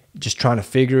 just trying to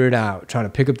figure it out, trying to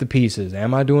pick up the pieces.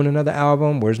 Am I doing another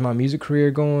album? Where's my music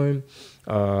career going?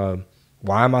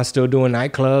 Why am I still doing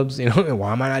nightclubs?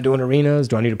 Why am I not doing arenas?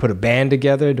 Do I need to put a band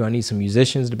together? Do I need some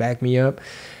musicians to back me up?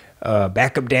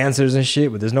 Backup dancers and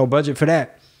shit, but there's no budget for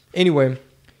that. Anyway,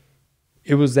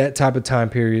 it was that type of time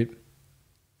period.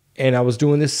 And I was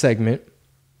doing this segment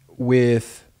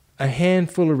with a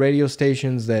handful of radio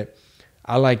stations that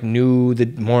I like knew the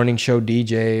morning show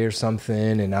DJ or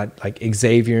something. And I like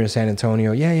Xavier in San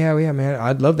Antonio. Yeah, man.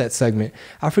 I'd love that segment.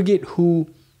 I forget who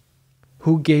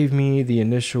gave me the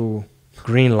initial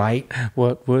green light.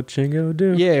 What would Chingo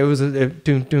do? Yeah, it was a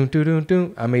doom, doom, doom, doom,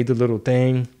 doom. I made the little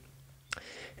thing.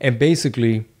 And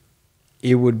basically,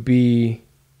 it would be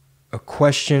a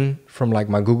question from like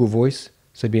my Google Voice.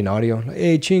 So it'd be an audio. Like,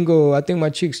 hey, Chingo, I think my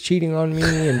chick's cheating on me.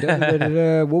 And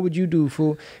da-da-da-da-da. What would you do,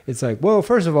 fool? It's like, well,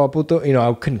 first of all, puto,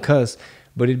 I couldn't cuss.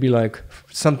 But it'd be like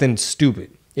something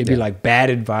stupid. It'd be like bad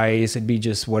advice. It'd be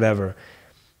just whatever.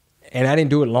 And I didn't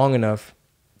do it long enough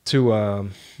to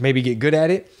maybe get good at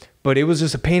it. But it was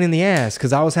just a pain in the ass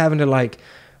because I was having to like,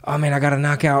 oh man, I got to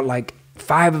knock out like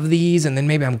 5 of these and then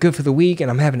maybe I'm good for the week and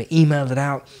I'm having to email it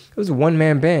out. It was a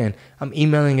one-man band. I'm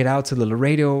emailing it out to the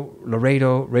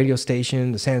Laredo radio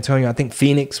station, the San Antonio. I think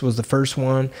Phoenix was the first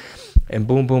one. And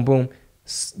boom, boom, boom.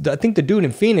 I think the dude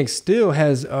in Phoenix still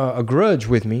has a grudge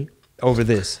with me over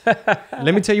this.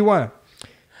 Let me tell you why.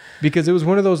 Because it was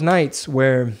one of those nights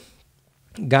where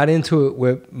got into it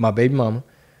with my baby mama.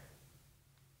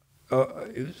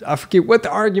 I forget what the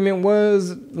argument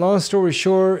was. Long story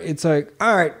short, it's like,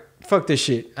 all right, fuck this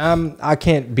shit. I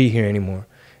can't be here anymore.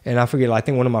 And I forget, I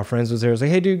think one of my friends was there. I was like,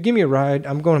 hey, dude, give me a ride.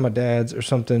 I'm going to my dad's or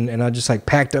something. And I just like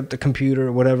packed up the computer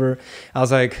or whatever. I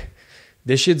was like,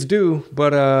 this shit's due,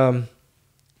 but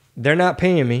they're not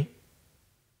paying me.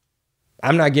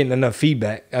 I'm not getting enough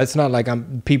feedback. It's not like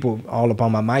I'm people all up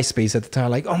on my MySpace at the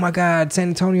time like, oh my God, San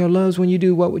Antonio loves when you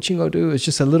do What Would Chingo Do? It's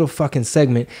just a little fucking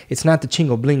segment. It's not the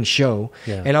Chingo Bling show.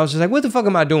 Yeah. And I was just like, what the fuck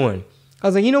am I doing? I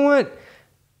was like, you know what?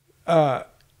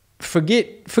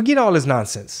 Forget all this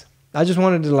nonsense. I just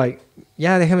wanted to like,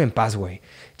 yeah, déjame en paz, güey.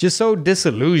 Just so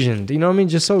disillusioned, you know what I mean?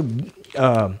 Just so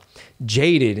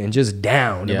jaded and just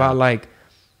down about like,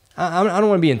 I don't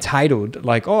want to be entitled.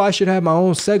 Like, oh, I should have my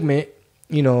own segment.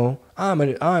 You know, I'm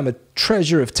a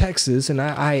treasure of Texas, and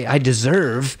I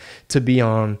deserve to be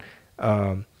on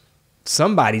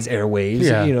somebody's airwaves.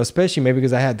 Yeah. You know, especially maybe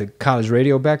because I had the college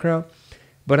radio background.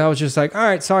 But I was just like, all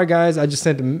right, sorry guys. I just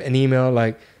sent them an email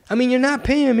like, I mean, you're not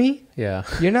paying me. Yeah.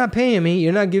 You're not paying me.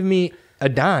 You're not giving me a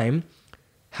dime.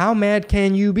 How mad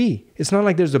can you be? It's not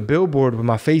like there's a billboard with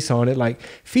my face on it, like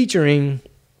featuring,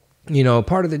 you know,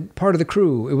 part of the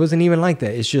crew. It wasn't even like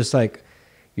that. It's just like,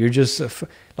 you're just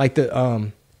like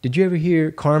the. Did you ever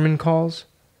hear Carmen Calls?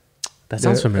 That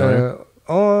sounds familiar.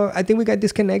 I think we got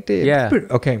disconnected. Yeah.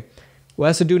 Okay. Well,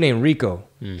 that's a dude named Rico.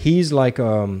 He's like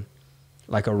a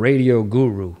radio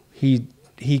guru.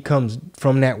 He comes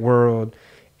from that world.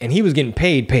 And he was getting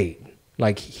paid.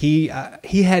 Like he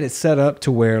had it set up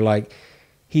to where like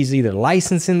he's either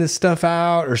licensing this stuff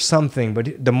out or something.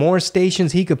 But the more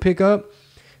stations he could pick up,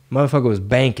 motherfucker was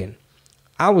banking.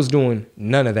 I was doing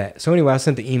none of that. So anyway, I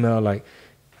sent the email like,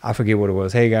 I forget what it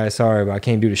was. Hey guys, sorry, but I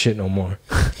can't do the shit no more.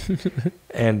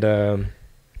 And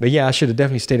but yeah, I should have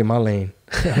definitely stayed in my lane.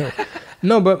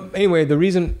 No, but anyway,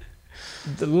 the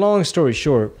long story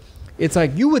short, it's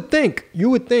like you would think.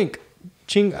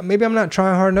 Maybe I'm not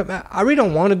trying hard enough. I really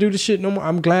don't want to do the shit no more.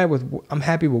 I'm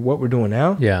happy with what we're doing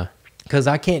now. Yeah. Because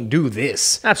I can't do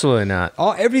this. Absolutely not.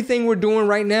 Everything we're doing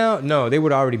right now, no, they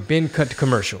would already been cut to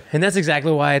commercial. And that's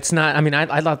exactly why it's not. I mean,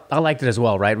 I liked it as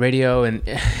well, right? Radio and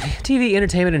TV,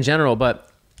 entertainment in general. But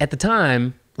at the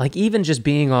time, like even just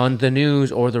being on the news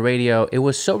or the radio, it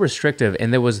was so restrictive,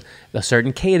 and there was a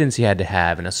certain cadence you had to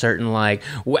have, and a certain like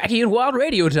wacky and wild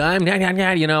radio time,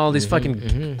 you know, all these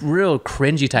fucking real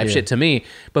cringy type shit to me.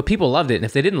 But people loved it, and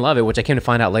if they didn't love it, which I came to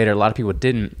find out later, a lot of people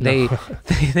didn't. They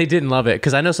didn't love it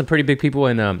because I know some pretty big people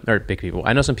I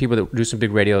know some people that do some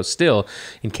big radio still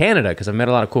in Canada because I've met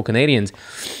a lot of cool Canadians.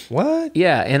 What?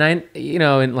 Yeah, and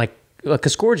and like. Adam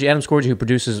Scorgi, who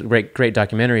produces great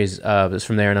documentaries, is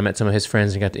from there, and I met some of his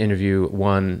friends and got to interview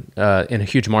one in a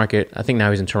huge market. I think now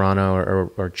he's in Toronto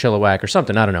or Chilliwack or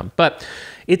something. I don't know, but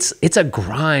it's a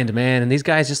grind, man. And these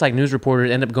guys, just like news reporters,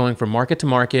 end up going from market to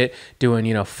market,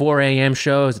 doing 4 a.m.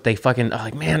 shows that they fucking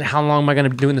like, man, how long am I going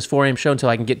to be doing this 4 a.m. show until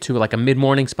I can get to like a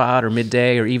mid-morning spot or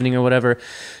midday or evening or whatever?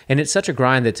 And it's such a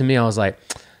grind that to me, I was like,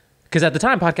 because at the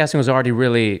time podcasting was already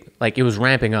really like it was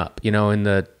ramping up, in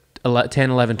the 10,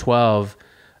 11, 12,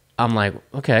 I'm like,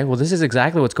 okay, well, this is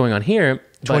exactly what's going on here.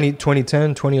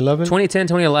 2010, 2011? 2010,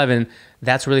 2011,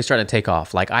 that's really starting to take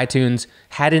off. Like iTunes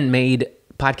hadn't made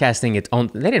podcasting its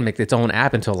own, they didn't make its own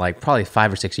app until like probably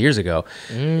 5 or 6 years ago.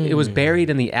 It was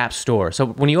buried in the app store. So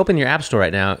when you open your app store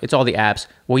right now, it's all the apps.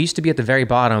 Well, it used to be at the very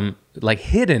bottom, like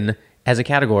hidden as a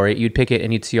category. You'd pick it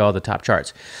and you'd see all the top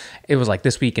charts. It was like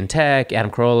This Week in Tech,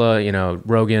 Adam Carolla,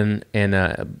 Rogan,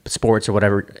 and sports or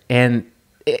whatever. And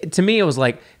to me, it was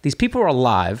like, these people are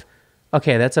alive.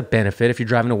 Okay, that's a benefit. If you're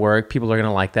driving to work, people are going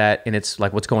to like that. And it's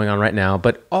like what's going on right now.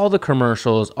 But all the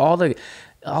commercials, all the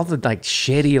like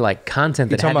shitty like content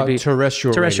that had to be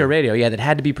terrestrial radio. Yeah, that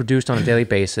had to be produced on a daily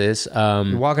basis.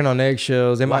 You're walking on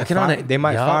eggshells. They might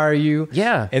fire you.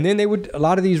 Yeah. And then a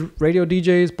lot of these radio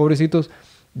DJs, pobrecitos,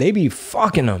 they be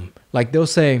fucking them. Like they'll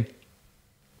say,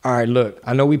 all right, look,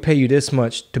 I know we pay you this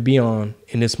much to be on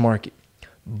in this market.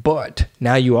 But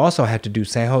now you also have to do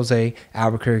San Jose,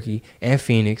 Albuquerque, and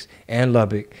Phoenix, and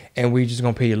Lubbock, and we're just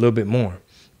going to pay you a little bit more.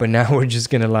 But now we're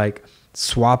just going to like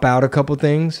swap out a couple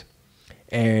things,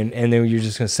 and then you're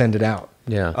just going to send it out.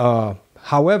 Yeah.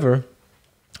 However,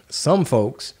 some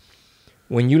folks,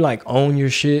 when you like own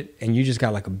your shit and you just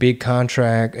got like a big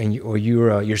contract and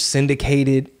you're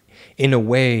syndicated in a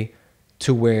way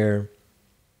to where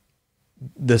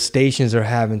the stations are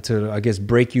having to, I guess,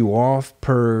 break you off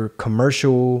per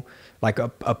commercial, like a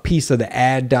piece of the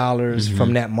ad dollars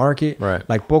from that market. Right.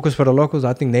 Like Pocos Pero Locos,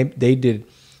 I think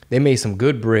they made some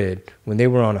good bread when they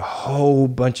were on a whole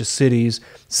bunch of cities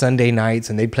Sunday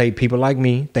nights, and they played people like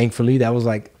me. Thankfully, that was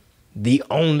like the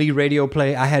only radio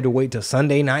play. I had to wait till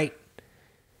Sunday night.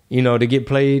 to get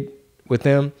played with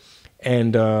them.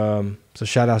 And so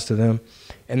shout outs to them.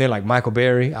 And then like Michael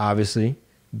Berry, obviously,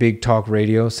 big talk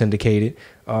radio, syndicated.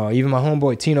 Even my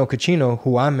homeboy Tino Cucino,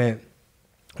 who I met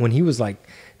when he was like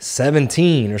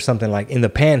 17 or something, like in the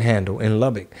Panhandle in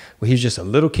Lubbock, where he was just a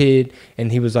little kid,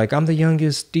 and he was like, I'm the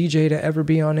youngest DJ to ever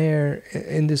be on air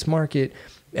in this market.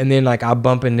 And then like I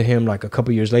bump into him like a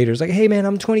couple years later. It's like, hey man,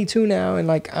 I'm 22 now, and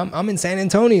like I'm in San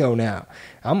Antonio now.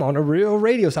 I'm on a real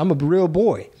radio, so I'm a real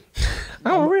boy.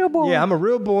 I'm a real boy. Yeah, I'm a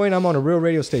real boy, and I'm on a real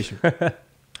radio station.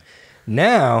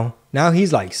 Now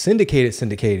he's like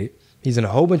syndicated. He's in a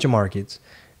whole bunch of markets,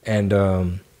 and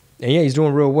yeah, he's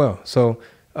doing real well. So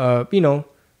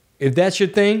if that's your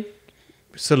thing,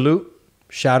 salute,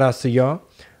 shout outs to y'all.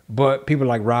 But people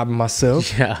like Rob and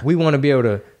myself, we want to be able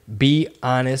to be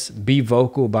honest, be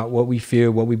vocal about what we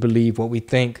feel, what we believe, what we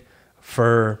think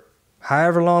for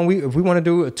however long if we want to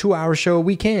do a 2-hour show,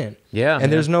 we can. Yeah.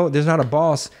 And there's not a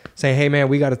boss saying, hey man,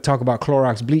 we got to talk about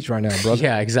Clorox bleach right now, brother.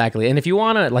 Yeah, exactly. And if you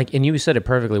want to, like, and you said it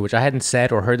perfectly, which I hadn't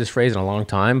said or heard this phrase in a long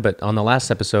time, but on the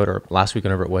last episode or last week,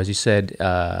 whenever it was, you said,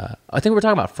 I think we were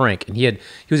talking about Frank, and he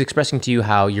was expressing to you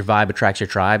how your vibe attracts your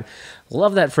tribe.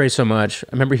 Love that phrase so much. I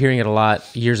remember hearing it a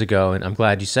lot years ago, and I'm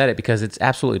glad you said it because it's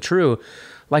absolutely true.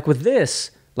 Like with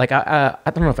this, like I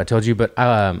don't know if I told you, but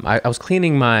I was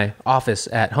cleaning my office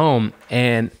at home,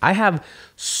 and I have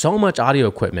so much audio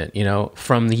equipment,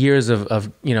 from the years of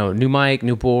new mic,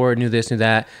 new board, new this, new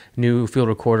that, new field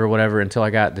recorder, whatever, until I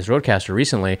got this Rodecaster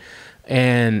recently.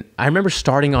 And I remember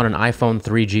starting on an iPhone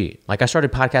 3G. Like I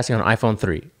started podcasting on an iPhone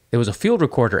 3. There was a field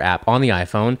recorder app on the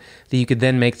iPhone that you could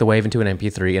then make the wave into an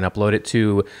MP3 and upload it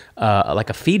to like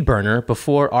a feed burner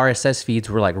before RSS feeds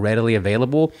were like readily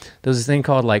available. There was this thing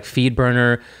called like feed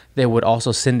burner that would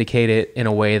also syndicate it in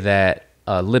a way that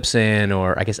Libsyn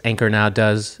or I guess Anchor now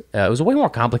does. It was way more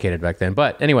complicated back then.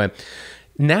 But anyway,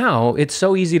 now it's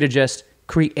so easy to just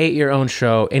create your own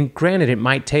show. And granted, it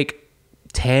might take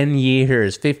 10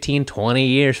 years, 15, 20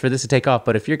 years for this to take off.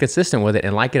 But if you're consistent with it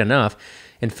and like it enough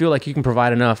and feel like you can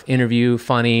provide enough interview,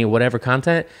 funny, whatever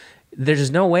content, there's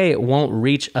just no way it won't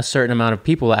reach a certain amount of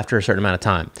people after a certain amount of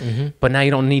time. Mm-hmm. But now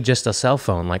you don't need just a cell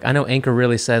phone. Like I know Anchor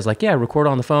really says like, yeah, record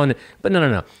on the phone. But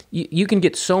no. You can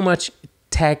get so much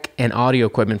tech and audio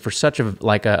equipment for such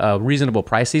a reasonable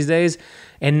price these days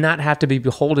and not have to be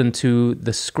beholden to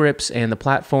the scripts and the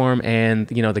platform and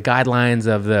the guidelines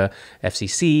of the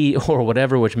FCC or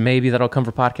whatever, which maybe that'll come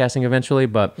for podcasting eventually,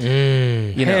 but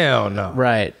hell no.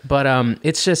 Right. But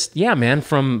it's just, yeah, man,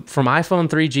 from iPhone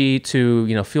 3G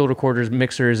to field recorders,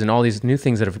 mixers, and all these new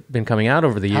things that have been coming out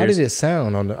over the years. How did it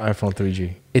sound on the iPhone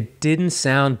 3G? It didn't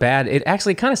sound bad. It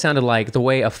actually kind of sounded like the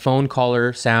way a phone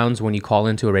caller sounds when you call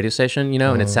into a radio station,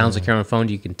 and it sounds like you're on a phone.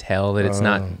 You can tell that it's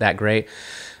not that great.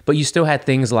 But you still had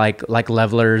things like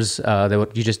levelers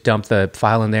you just dump the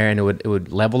file in there and it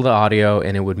would level the audio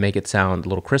and it would make it sound a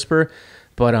little crisper.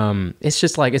 But it's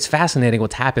just like, it's fascinating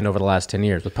what's happened over the last 10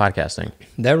 years with podcasting.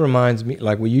 That reminds me,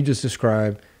 like what you just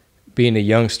described, being a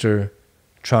youngster,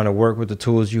 trying to work with the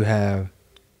tools you have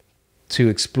to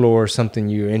explore something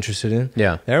you're interested in.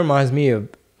 Yeah. That reminds me of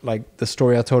like the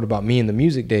story I told about me in the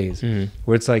music days,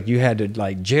 where it's like you had to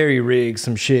like jerry rig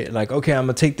some shit. Like, okay, I'm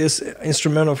gonna take this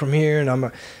instrumental from here,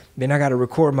 and then I got to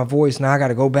record my voice. Now I got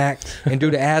to go back and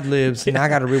do the ad libs, and I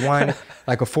got to rewind it,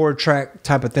 like a 4-track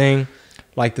type of thing.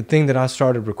 Like the thing that I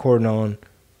started recording on,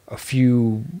 a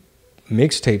few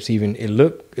mixtapes even. It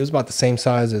was about the same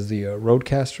size as the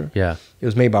Rodecaster. Yeah, it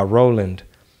was made by Roland,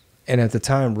 and at the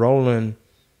time, Roland,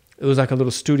 it was like a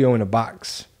little studio in a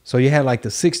box. So you had like the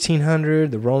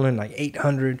 1600, the Roland like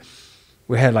 800.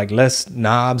 We had like less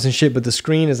knobs and shit, but the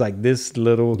screen is like this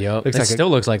little. Yep, it still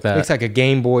looks like that. Looks like a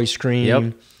Game Boy screen.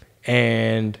 Yep.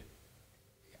 And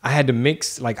I had to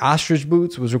mix like Ostrich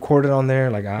Boots was recorded on there,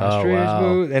 like Ostrich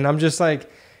Boots. And I'm just like,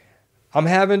 I'm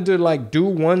having to like do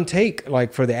one take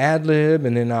like for the ad lib,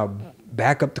 and then I'll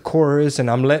back up the chorus, and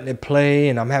I'm letting it play,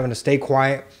 and I'm having to stay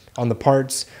quiet on the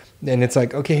parts. And it's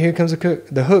like, okay, here comes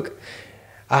the hook.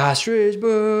 Ostrich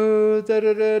Boots, da,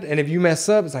 da, da. And if you mess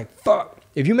up, it's like, fuck.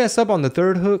 If you mess up on the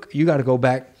third hook, you got to go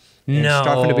back and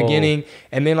start from the beginning.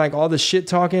 And then like all the shit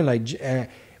talking, like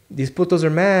these putos are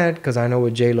mad because I know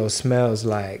what J-Lo smells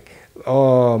like.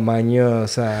 Oh,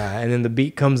 mañosa. And then the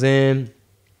beat comes in.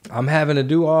 I'm having to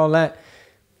do all that.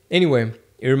 Anyway,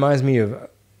 it reminds me of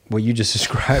what you just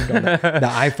described on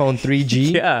the iPhone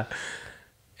 3G. Yeah.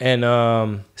 And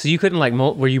so you couldn't like,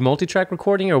 were you multi-track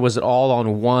recording, or was it all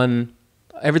on one?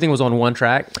 Everything was on one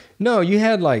track? No, you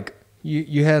had like,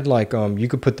 you had like, you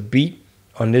could put the beat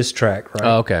on this track, right?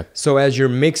 Oh, okay. So as you're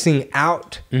mixing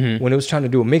out, when it was trying to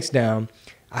do a mix down,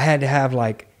 I had to have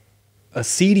like a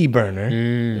CD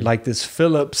burner, like this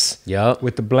Philips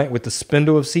with the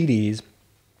spindle of CDs.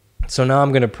 So now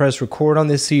I'm gonna press record on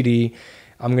this CD.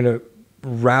 I'm gonna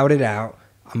route it out.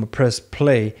 I'm gonna press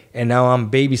play, and now I'm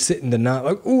babysitting the knob.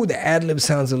 Like, ooh, the ad lib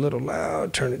sounds a little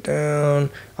loud. Turn it down.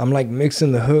 I'm like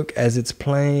mixing the hook as it's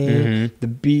playing. The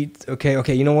beat.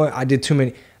 Okay. You know what? I did too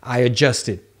many. I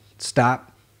adjusted.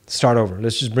 Stop. Start over.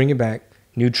 Let's just bring it back.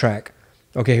 New track.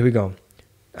 Okay, here we go.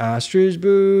 Ostrich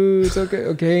boots.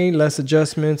 Okay. Less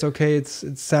adjustments. Okay, it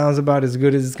sounds about as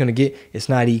good as it's gonna get. It's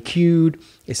not EQ'd.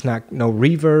 It's not no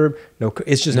reverb. No,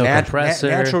 it's just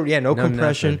natural. Yeah, no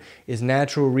compression. Nothing. It's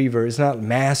natural reverb. It's not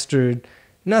mastered.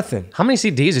 Nothing. How many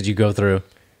CDs did you go through?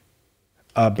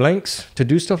 Blanks to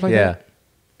do stuff like that.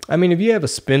 I mean, if you have a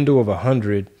spindle of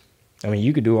 100, I mean,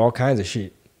 you could do all kinds of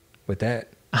shit with that.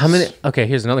 How many? Okay,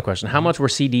 here's another question. How much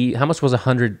was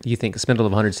 100? You think a spindle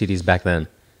of 100 CDs back then?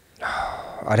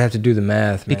 I'd have to do the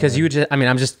math, man. Because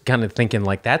I'm just kind of thinking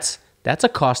like that's a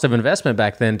cost of investment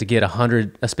back then to get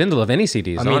a spindle of any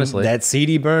CDs. I mean, honestly, that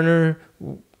CD burner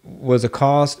was a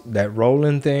cost. That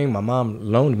Roland thing, my mom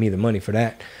loaned me the money for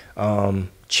that.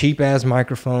 Cheap ass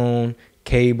microphone,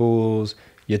 cables,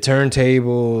 your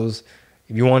turntables.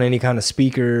 If you want any kind of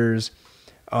speakers,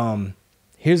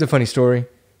 here's a funny story.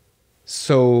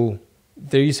 So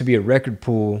there used to be a record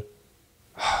pool.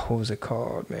 What was it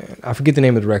called, man? I forget the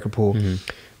name of the record pool,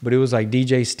 but it was like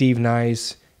DJ Steve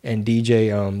Nice and DJ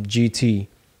GT.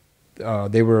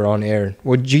 They were on air.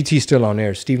 Well, GT's still on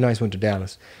air. Steve Nice went to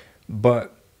Dallas.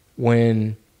 But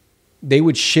when they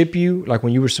would ship you, like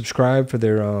when you were subscribed for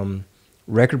their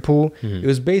record pool, it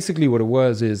was basically what it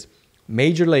was is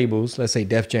major labels, let's say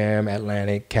Def Jam,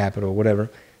 Atlantic, Capitol, whatever,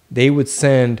 they would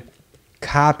send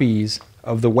copies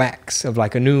of the wax, of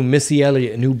like a new Missy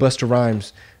Elliott, a new Busta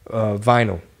Rhymes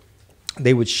vinyl.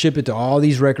 They would ship it to all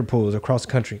these record pools across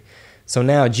the country. So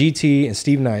now GT and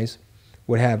Steve Nice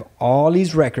would have all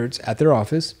these records at their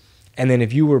office, and then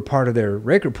if you were part of their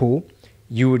record pool,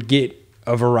 you would get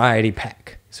a variety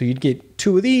pack. So you'd get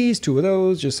 2 of these, 2 of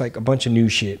those, just like a bunch of new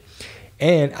shit.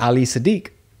 And Ali Sadiq,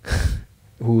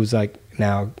 who's like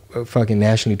now a fucking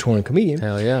nationally touring comedian,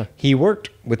 hell yeah, he worked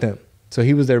with them. So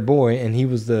he was their boy, and he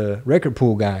was the record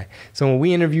pool guy. So when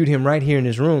we interviewed him right here in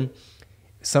this room,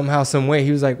 somehow, some way,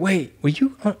 he was like, "Wait, were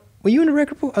you in the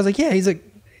record pool?" I was like, "Yeah." He's like,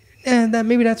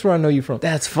 maybe that's where I know you from."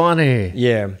 That's funny.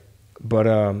 Yeah, but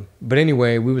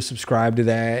anyway, we would subscribe to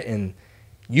that, and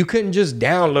you couldn't just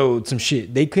download some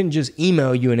shit. They couldn't just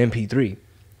email you an MP3,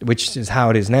 which is how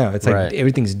it is now. It's like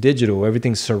everything's digital,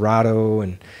 everything's Serato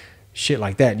and shit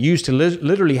like that. You used to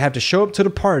literally have to show up to the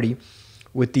party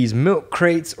with these milk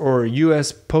crates or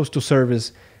U.S. Postal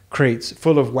Service crates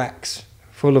full of wax,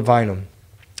 full of vinyl.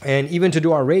 And even to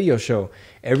do our radio show,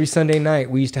 every Sunday night,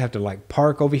 we used to have to like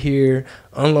park over here,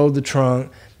 unload the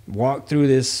trunk, walk through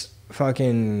this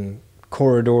fucking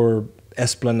corridor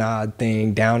esplanade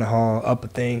thing, down the hall, up a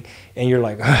thing, and you're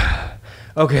like,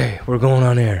 okay, we're going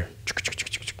on air.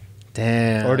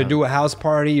 Damn. Or to do a house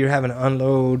party, you're having to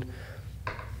unload.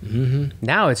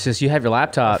 Now it's just you have your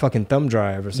laptop, a fucking thumb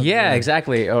drive or something. Yeah,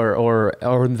 exactly. Or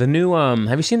the new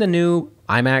have you seen the new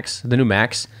iMacs, the new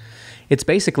Macs? It's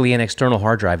basically an external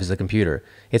hard drive as a computer.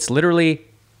 It's literally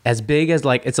as big as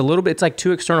like it's like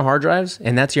 2 external hard drives,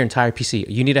 and that's your entire PC.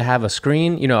 You need to have a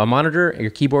screen, a monitor, your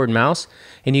keyboard and mouse,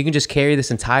 and you can just carry this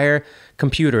entire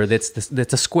computer that's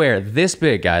a square this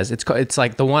big, guys. It's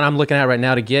like the one I'm looking at right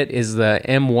now to get is the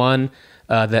M1.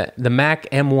 The Mac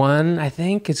M1, I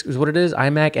think is what it is,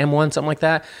 iMac M1, something like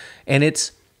that. And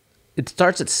it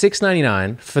starts at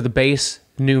 $699 for the base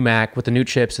new Mac with the new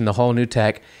chips and the whole new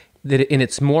tech. And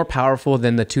it's more powerful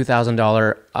than the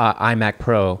 $2,000 iMac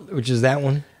Pro, which is that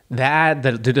one. That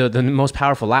the most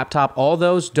powerful laptop. All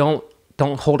those don't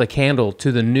hold a candle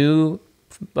to the new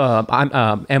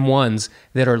M1s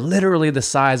that are literally the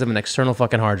size of an external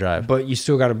fucking hard drive. But you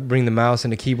still got to bring the mouse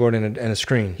and the keyboard and a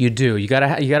screen. You do. You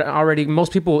gotta already.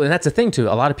 Most people, and that's the thing too.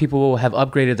 A lot of people have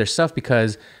upgraded their stuff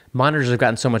because monitors have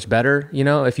gotten so much better.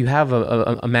 If you have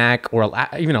a Mac or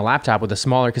even a laptop with a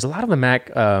smaller, because a lot of the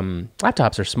Mac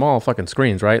laptops are small fucking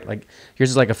screens, right? Like yours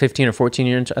is like a 15 or 14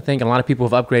 inch, I think. And a lot of people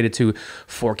have upgraded to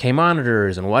 4K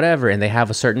monitors and whatever, and they have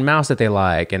a certain mouse that they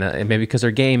like, and maybe because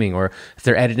they're gaming or if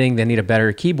they're editing, they need a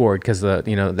better keyboard because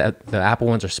the Apple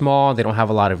ones are small. They don't have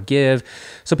a lot of give,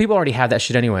 so people already have that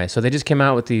shit anyway. So they just came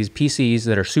out with these PCs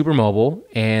that are super mobile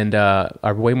and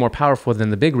are way more powerful than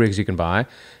the big rigs you can buy.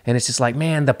 And it's just like,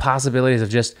 man, the possibilities of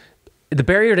just the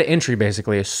barrier to entry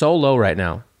basically is so low right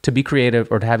now to be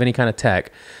creative or to have any kind of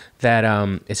tech that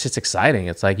it's just exciting.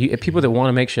 It's like people that want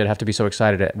to make shit have to be so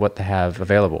excited at what they have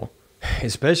available.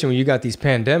 Especially when you got these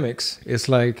pandemics, it's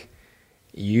like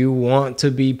you want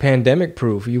to be pandemic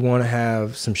proof. You want to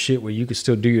have some shit where you can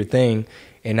still do your thing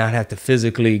and not have to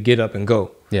physically get up and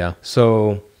go. Yeah.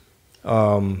 So,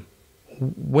 when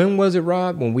was it,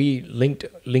 Rob? When we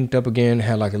linked up again,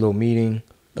 had like a little meeting?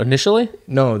 Initially?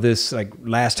 No, this like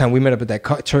last time we met up at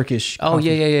that Turkish. Oh, coffee.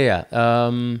 yeah.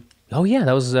 Oh, yeah,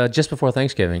 that was just before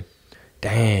Thanksgiving.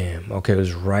 Damn. Okay, it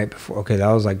was right before. Okay,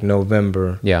 that was like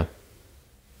November. Yeah.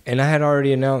 And I had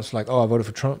already announced like, oh, I voted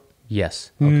for Trump.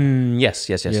 Yes. Okay. Yes.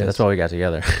 That's why we got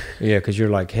together. Yeah, because you're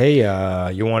like, hey,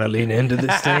 you want to lean into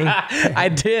this thing? I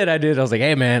did. I was like,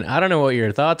 hey, man, I don't know what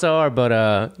your thoughts are,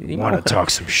 but you want to talk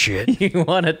some shit? You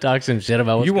want to talk some shit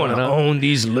about what's going on? You want to own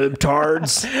these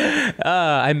libtards?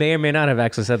 I may or may not have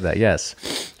actually said that,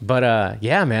 yes. But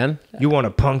yeah, man. You want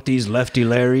to punk these lefty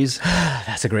Larrys?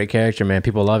 That's a great character, man.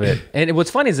 People love it. And what's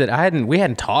funny is that we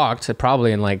hadn't talked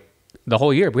probably in like the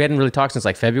whole year. We hadn't really talked since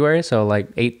like February, so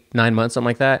like 8-9 months, something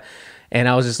like that. And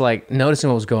I was just like noticing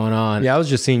what was going on. Yeah, I was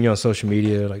just seeing you on social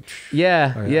media, like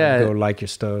yeah. go like your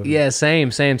stuff. Yeah,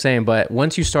 same. But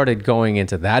once you started going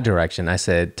into that direction, I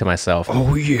said to myself,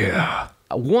 oh yeah.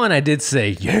 One, I did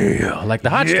say yeah, like the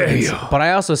hot strings. But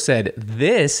I also said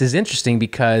this is interesting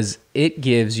because it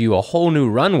gives you a whole new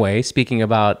runway. Speaking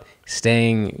about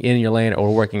staying in your lane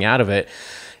or working out of it.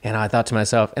 And I thought to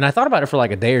myself, and I thought about it for like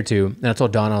a day or two, and I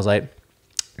told Dawn, I was like,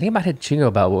 think about it, Chingo,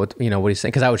 about what he's saying,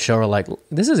 because I would show her like,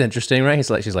 this is interesting, right?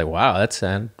 She's like, wow, that's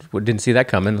didn't see that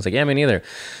coming. I was like, yeah, me neither.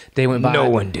 They went by. No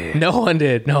one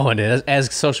did.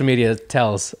 As social media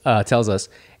tells us.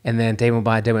 And then day went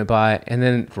by, and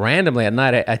then randomly at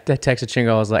night, I texted Chingo.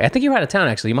 I was like, I think you were out of town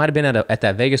actually. You might have been at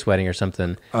that Vegas wedding or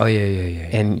something. Oh yeah.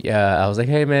 And I was like,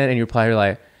 hey man, and you replied, you're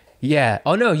like, yeah.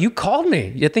 Oh no, you called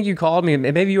me. I think you called me.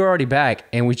 Maybe you were already back,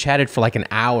 and we chatted for like an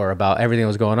hour about everything that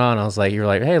was going on. I was like, you were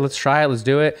like, hey, let's try it, let's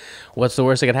do it. What's the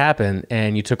worst that could happen?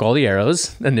 And you took all the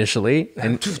arrows initially,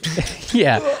 and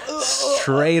yeah,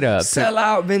 straight up, sell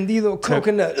out, vendido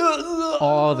coconut,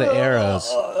 all the arrows,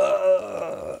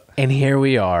 and here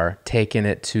we are taking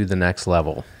it to the next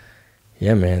level.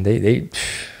 Yeah, man, they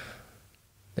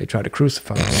tried to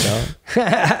crucify me, dog.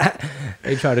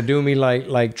 They tried to do me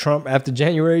like Trump after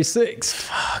January 6th.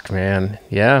 Fuck, man.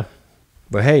 Yeah.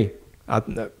 But hey,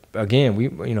 again, we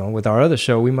with our other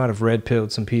show, we might have red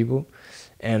pilled some people,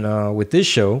 and with this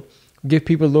show, give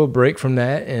people a little break from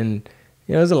that. And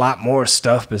there's a lot more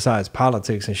stuff besides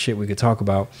politics and shit we could talk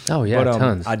about. Oh yeah, but,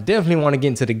 tons. I definitely want to get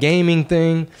into the gaming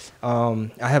thing. I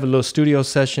have a little studio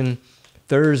session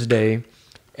Thursday,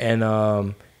 and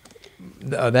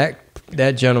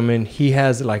that gentleman, he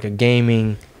has like a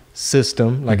gaming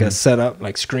system, like a setup,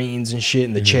 like screens and shit,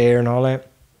 and the chair and all that.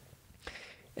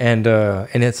 And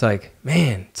it's like,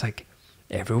 man, it's like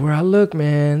everywhere I look,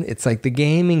 man, it's like the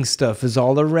gaming stuff is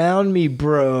all around me,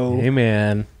 bro. Hey,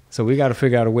 man. So we got to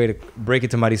figure out a way to break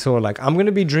it to Marisol. Like, I'm going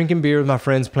to be drinking beer with my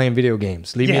friends playing video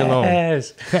games. Leave me alone.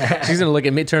 She's going to look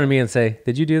at me, turn to me and say,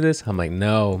 did you do this? I'm like,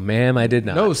 no, ma'am, I did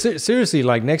not. No, seriously,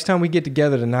 like next time we get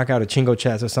together to knock out a Chingo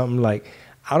Chats or something, like,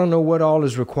 I don't know what all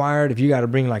is required. If you got to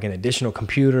bring like an additional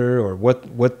computer or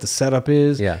what the setup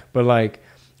is. Yeah. But like,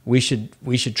 we should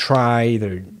try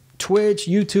either Twitch,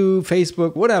 YouTube,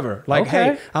 Facebook, whatever. Like,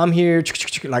 okay. Hey, I'm here.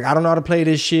 Like, I don't know how to play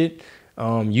this shit.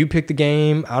 You pick the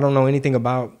game. I don't know anything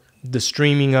about the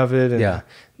streaming of it. And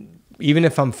even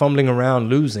if I'm fumbling around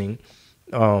losing,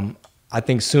 I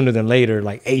think sooner than later,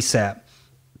 like ASAP,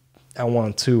 I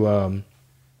want to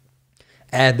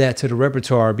add that to the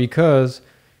repertoire, because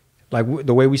like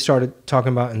the way we started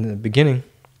talking about in the beginning,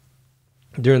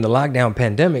 during the lockdown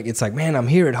pandemic, it's like, man, I'm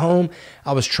here at home.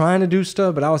 I was trying to do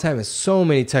stuff, but I was having so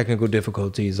many technical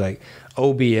difficulties, like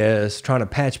OBS, trying to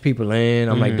patch people in.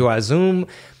 I'm like, do I Zoom?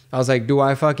 I was like, do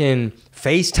I fucking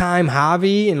FaceTime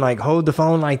Javi and like hold the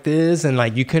phone like this? And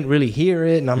like, you couldn't really hear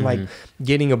it. And I'm like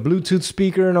getting a Bluetooth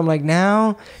speaker, and I'm like,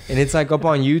 now? And it's like up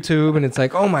on YouTube, and it's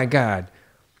like, oh my God,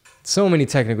 so many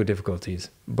technical difficulties.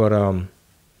 But,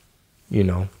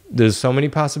 there's so many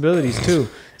possibilities too.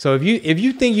 So if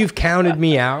you think you've counted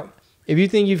me out,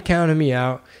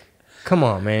 come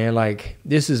on, man. Like,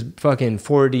 this is fucking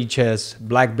 4D chess,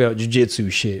 black belt jiu-jitsu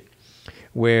shit,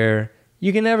 where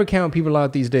you can never count people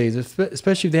out these days,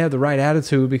 especially if they have the right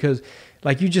attitude, because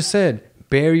like you just said,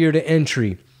 barrier to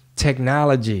entry,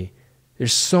 technology.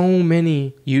 There's so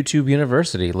many. YouTube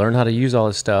University. Learn how to use all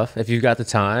this stuff. If you've got the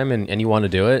time and you want to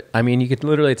do it. I mean, you could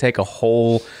literally take a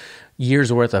whole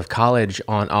year's worth of college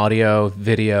on audio,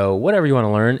 video, whatever you want to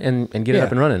learn, and get it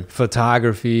up and running.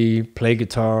 Photography, play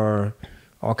guitar,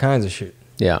 all kinds of shit.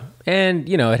 Yeah. And,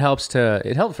 it helped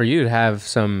for you to have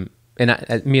some,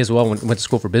 and me as well, went to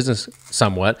school for business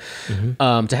somewhat,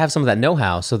 to have some of that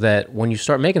know-how, so that when you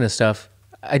start making this stuff,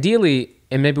 ideally,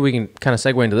 and maybe we can kind of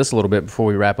segue into this a little bit before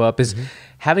we wrap up, is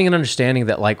having an understanding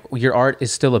that like your art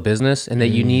is still a business and that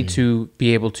you need to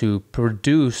be able to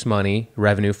produce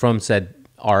revenue from said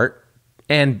art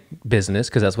and business,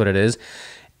 because that's what it is.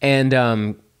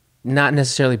 And not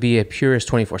necessarily be a purist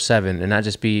 24/7 and not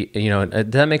just be,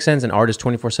 does that make sense? An artist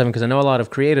 24/7? Because I know a lot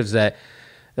of creatives that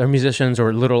are musicians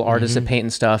or little artists that paint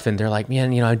and stuff, and they're like,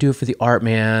 man, I do it for the art,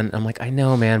 man. I'm like, I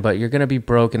know, man, but you're going to be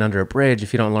broken under a bridge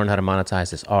if you don't learn how to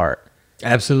monetize this art.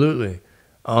 Absolutely.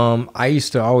 I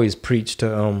used to always preach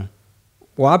to,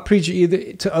 I preach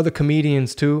either to other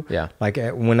comedians too. Yeah. Like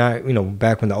when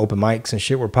back when the open mics and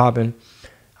shit were popping,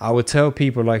 I would tell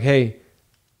people like, hey,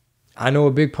 I know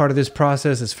a big part of this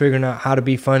process is figuring out how to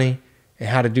be funny and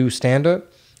how to do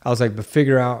stand-up. I was like, but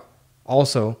figure out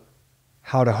also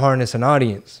how to harness an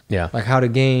audience. Yeah. Like how to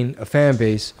gain a fan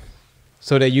base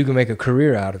so that you can make a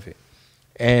career out of it.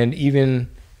 And even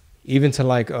to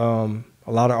like a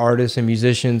lot of artists and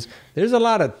musicians, there's a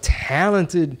lot of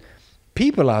talented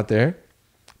people out there,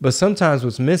 but sometimes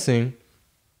what's missing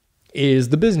is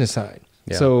the business side.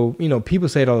 Yeah. So, people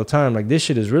say it all the time, like this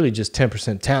shit is really just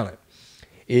 10% talent.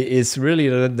 It's really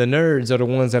the nerds are the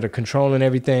ones that are controlling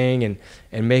everything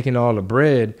and making all the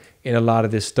bread in a lot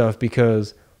of this stuff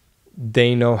because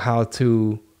they know how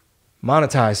to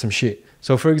monetize some shit.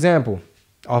 So for example,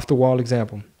 off the wall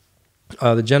example,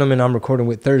 the gentleman I'm recording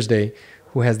with Thursday,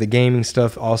 who has the gaming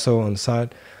stuff also on the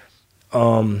side,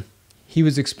 he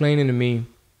was explaining to me,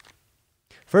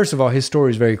 first of all, his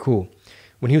story is very cool.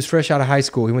 When he was fresh out of high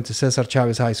school, he went to Cesar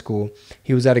Chavez High School.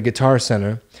 He was at a Guitar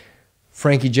Center.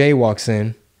 Frankie J walks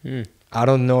in. I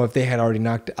don't know if they had already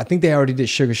I think they already did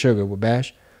Sugar Sugar with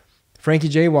Bash. Frankie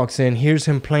J walks in, hears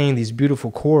him playing these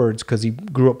beautiful chords because he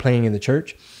grew up playing in the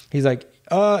church. He's like,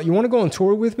 you want to go on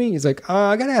tour with me? He's like,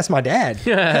 I got to ask my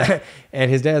dad. And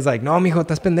his dad's like, no, mijo,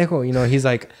 estás pendejo. He's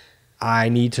like, I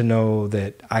need to know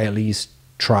that I at least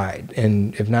tried.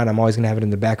 And if not, I'm always going to have it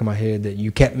in the back of my head that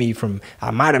you kept me from,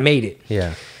 I might have made it.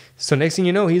 Yeah. So next thing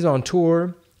you know, he's on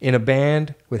tour in a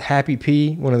band with Happy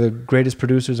P, one of the greatest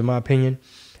producers in my opinion.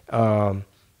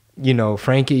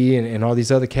 Frankie and all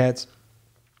these other cats.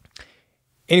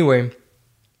 Anyway,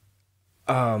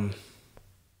 the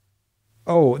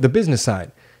business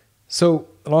side. So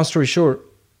long story short,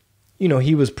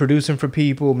 he was producing for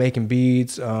people, making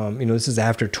beats. This is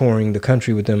after touring the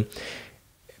country with them,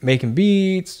 making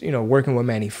beats, working with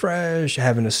Manny Fresh,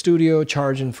 having a studio,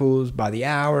 charging fools by the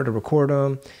hour to record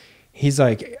them. He's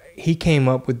like, he came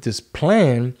up with this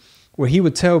plan where he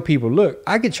would tell people, look,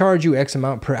 I could charge you X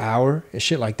amount per hour and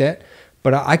shit like that,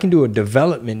 but I can do a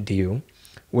development deal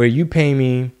where you pay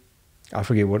me, I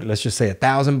forget what, let's just say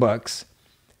 $1,000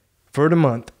 for the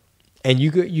month, and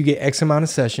you get X amount of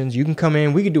sessions. You can come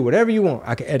in, we can do whatever you want.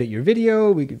 I can edit your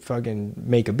video, we could fucking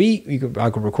make a beat, I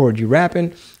could record you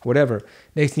rapping, whatever.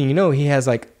 Next thing you know, he has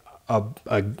like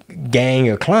a gang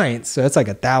of clients. So that's like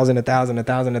 1,000,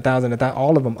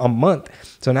 all of them a month.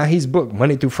 So now he's booked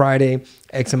Monday through Friday,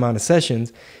 X amount of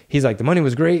sessions. He's like, the money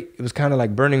was great. It was kind of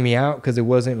like burning me out because it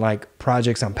wasn't like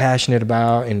projects I'm passionate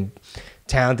about and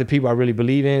talented people I really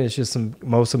believe in. It's just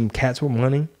most of them cats with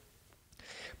money.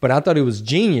 But I thought it was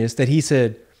genius that he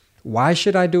said, why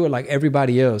should I do it like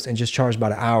everybody else and just charge by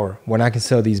the hour when I can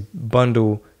sell these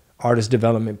bundle artist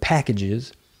development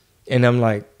packages? And I'm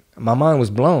like, my mind was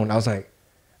blown. I was like,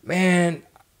 man,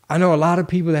 I know a lot of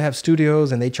people that have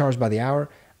studios and they charge by the hour.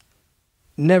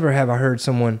 Never have I heard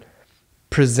someone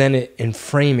present it and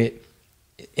frame it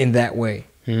in that way.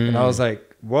 And I was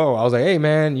like, whoa. I was like, hey,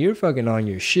 man, you're fucking on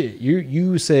your shit.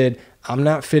 You said, I'm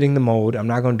not fitting the mold. I'm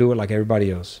not going to do it like everybody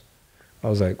else. I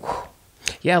was like, whew.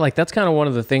 Yeah, like that's kind of one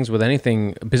of the things with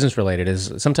anything business related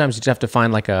is sometimes you just have to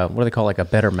find like what do they call like a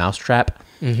better mousetrap.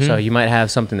 So you might have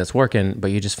something that's working,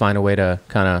 but you just find a way to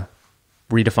kind of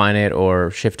redefine it or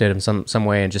shift it in some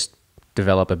way and just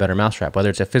develop a better mousetrap,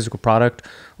 whether it's a physical product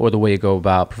or the way you go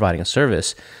about providing a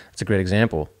service. It's a great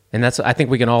example. And I think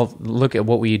we can all look at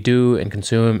what we do and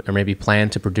consume or maybe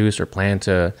plan to produce or plan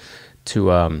to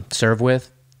serve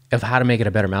with of how to make it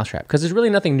a better mousetrap. Because there's really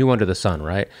nothing new under the sun,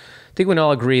 right? I think we can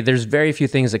all agree there's very few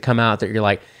things that come out that you're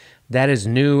like, that is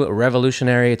new,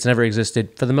 revolutionary, it's never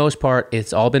existed. For the most part,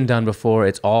 it's all been done before.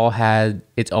 It's all had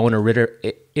its own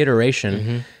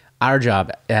iteration. Our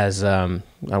job as,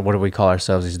 what do we call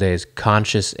ourselves these days?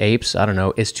 Conscious apes, I don't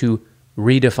know, is to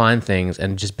redefine things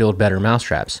and just build better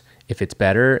mousetraps. If it's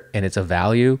better and it's a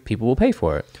value, people will pay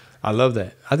for it. I love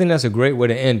that. I think that's a great way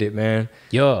to end it, man.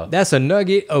 Yeah. That's a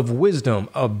nugget of wisdom,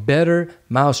 a better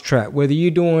mousetrap. Whether you're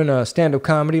doing stand-up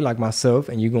comedy like myself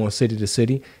and you're going city to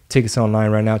city, tickets online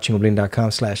right now,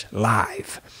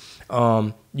 chingobling.com/live.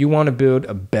 You want to build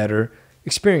a better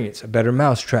experience, a better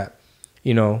mousetrap.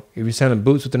 You know, if you're selling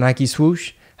boots with the Nike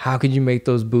swoosh, how could you make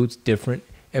those boots different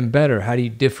and better? How do you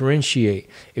differentiate?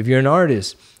 If you're an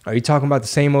artist, are you talking about the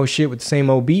same old shit with the same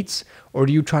old beats, or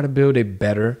do you try to build a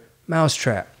better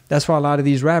mousetrap? That's why a lot of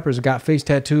these rappers got face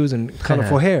tattoos and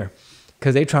colorful hair,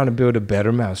 because they're trying to build a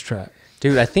better mousetrap.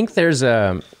 Dude, I think there's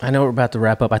I know we're about to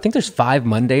wrap up. I think there's 5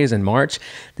 Mondays in March.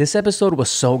 This episode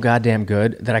was so goddamn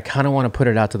good that I kind of want to put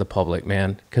it out to the public,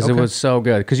 man, because it was so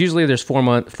good. Because usually there's 4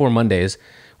 Mondays.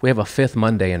 We have a 5th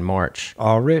Monday in March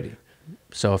Already.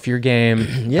 So if you're game,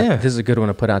 yeah, this is a good one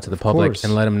to put out to the public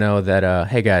and let them know that,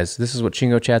 hey guys, this is what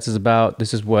Chingo Chats is about.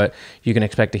 This is what you can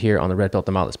expect to hear on the Red Belt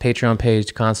Tamales Patreon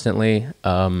page constantly.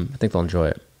 I think they'll enjoy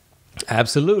it.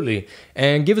 Absolutely.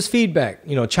 And give us feedback.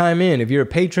 You know, chime in. If you're a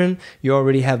patron, you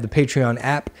already have the Patreon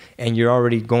app and you're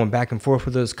already going back and forth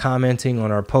with us, commenting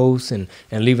on our posts and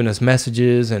leaving us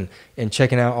messages and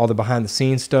checking out all the behind the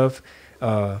scenes stuff.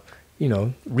 You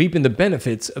know, reaping the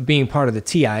benefits of being part of the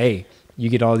TIA. You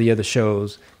get all the other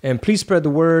shows. And please spread the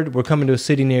word. We're coming to a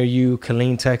city near you: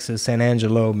 Killeen, Texas; San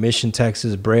Angelo; Mission,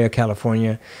 Texas; Brea,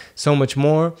 California; so much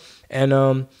more. And,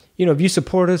 you know, if you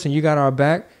support us and you got our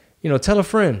back, you know, tell a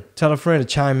friend to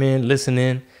chime in, listen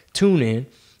in, tune in.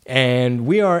 And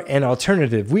we are an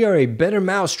alternative. We are a better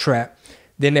mousetrap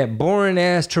than that boring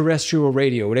ass terrestrial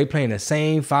radio where they playing the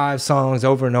same 5 songs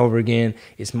over and over again.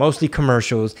 It's mostly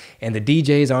commercials, and the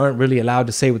DJs aren't really allowed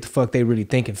to say what the fuck they really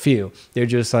think and feel. They're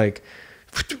just like,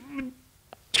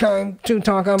 trying to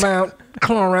talk about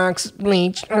Clorox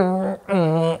bleach.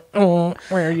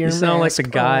 Where you sound like the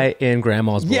guy in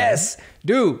Grandma's Boy. Yes,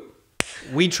 dude.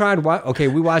 We tried. Okay,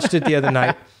 we watched it the other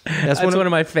night. That's one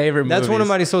of my favorite movies. That's one of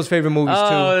Marisol's favorite movies, too.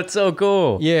 Oh, that's so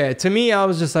cool. Yeah, to me, I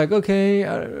was just like, okay,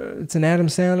 it's an Adam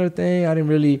Sandler thing. I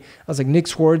was like, Nick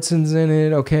Swartzen's in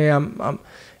it. Okay,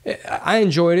 I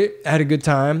enjoyed it. I had a good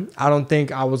time. I don't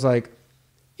think I was like,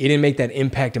 it didn't make that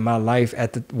impact in my life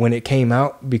when it came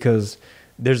out, because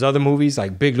there's other movies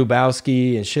like Big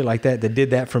Lebowski and shit like that did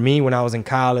that for me when I was in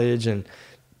college. And,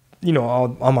 you know,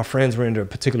 all my friends were into a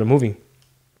particular movie.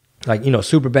 Like, you know,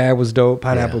 Superbad was dope,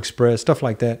 Pineapple Express, stuff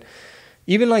like that.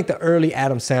 Even like the early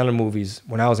Adam Sandler movies,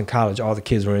 when I was in college, all the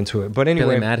kids were into it. But anyway,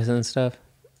 Billy Madison and stuff.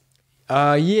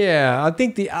 Yeah, I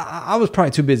think I was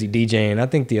probably too busy DJing. I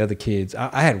think the other kids,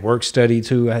 I had work study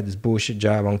too. I had this bullshit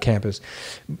job on campus,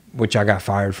 which I got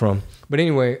fired from. But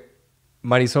anyway,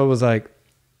 Mighty Soul was like,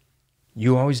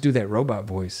 you always do that robot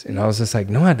voice. And I was just like,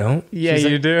 no, I don't. Yeah, She's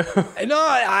you like, do. No,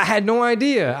 I had no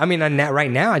idea. I mean, right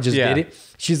now I just did it.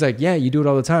 She's like, yeah, you do it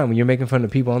all the time when you're making fun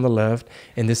of people on the left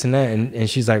and this and that. And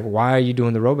she's like, why are you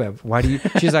doing the robot? Why do you?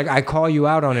 She's like, I call you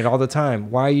out on it all the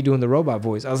time. Why are you doing the robot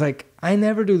voice? I was like, I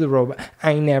never do the robot.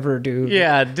 I never do.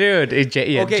 Yeah, dude. Okay,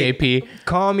 JP.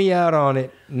 Call me out on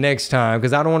it next time,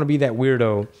 because I don't want to be that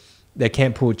weirdo that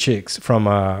can't pull chicks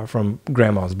from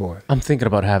Grandma's Boy. I'm thinking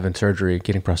about having surgery,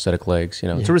 getting prosthetic legs. You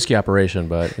know, it's a risky operation,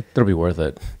 but it'll be worth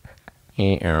it.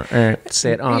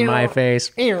 Sit on my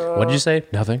face. What did you say?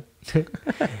 Nothing.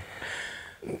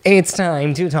 It's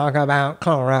time to talk about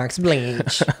Clorox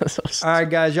bleach. All right,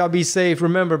 guys, y'all be safe.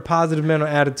 Remember, positive mental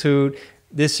attitude.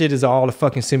 This shit is all a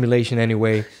fucking simulation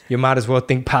anyway. You might as well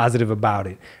think positive about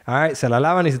it. All right, se la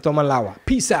lavan y se toman el agua.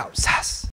 Peace out. Sas.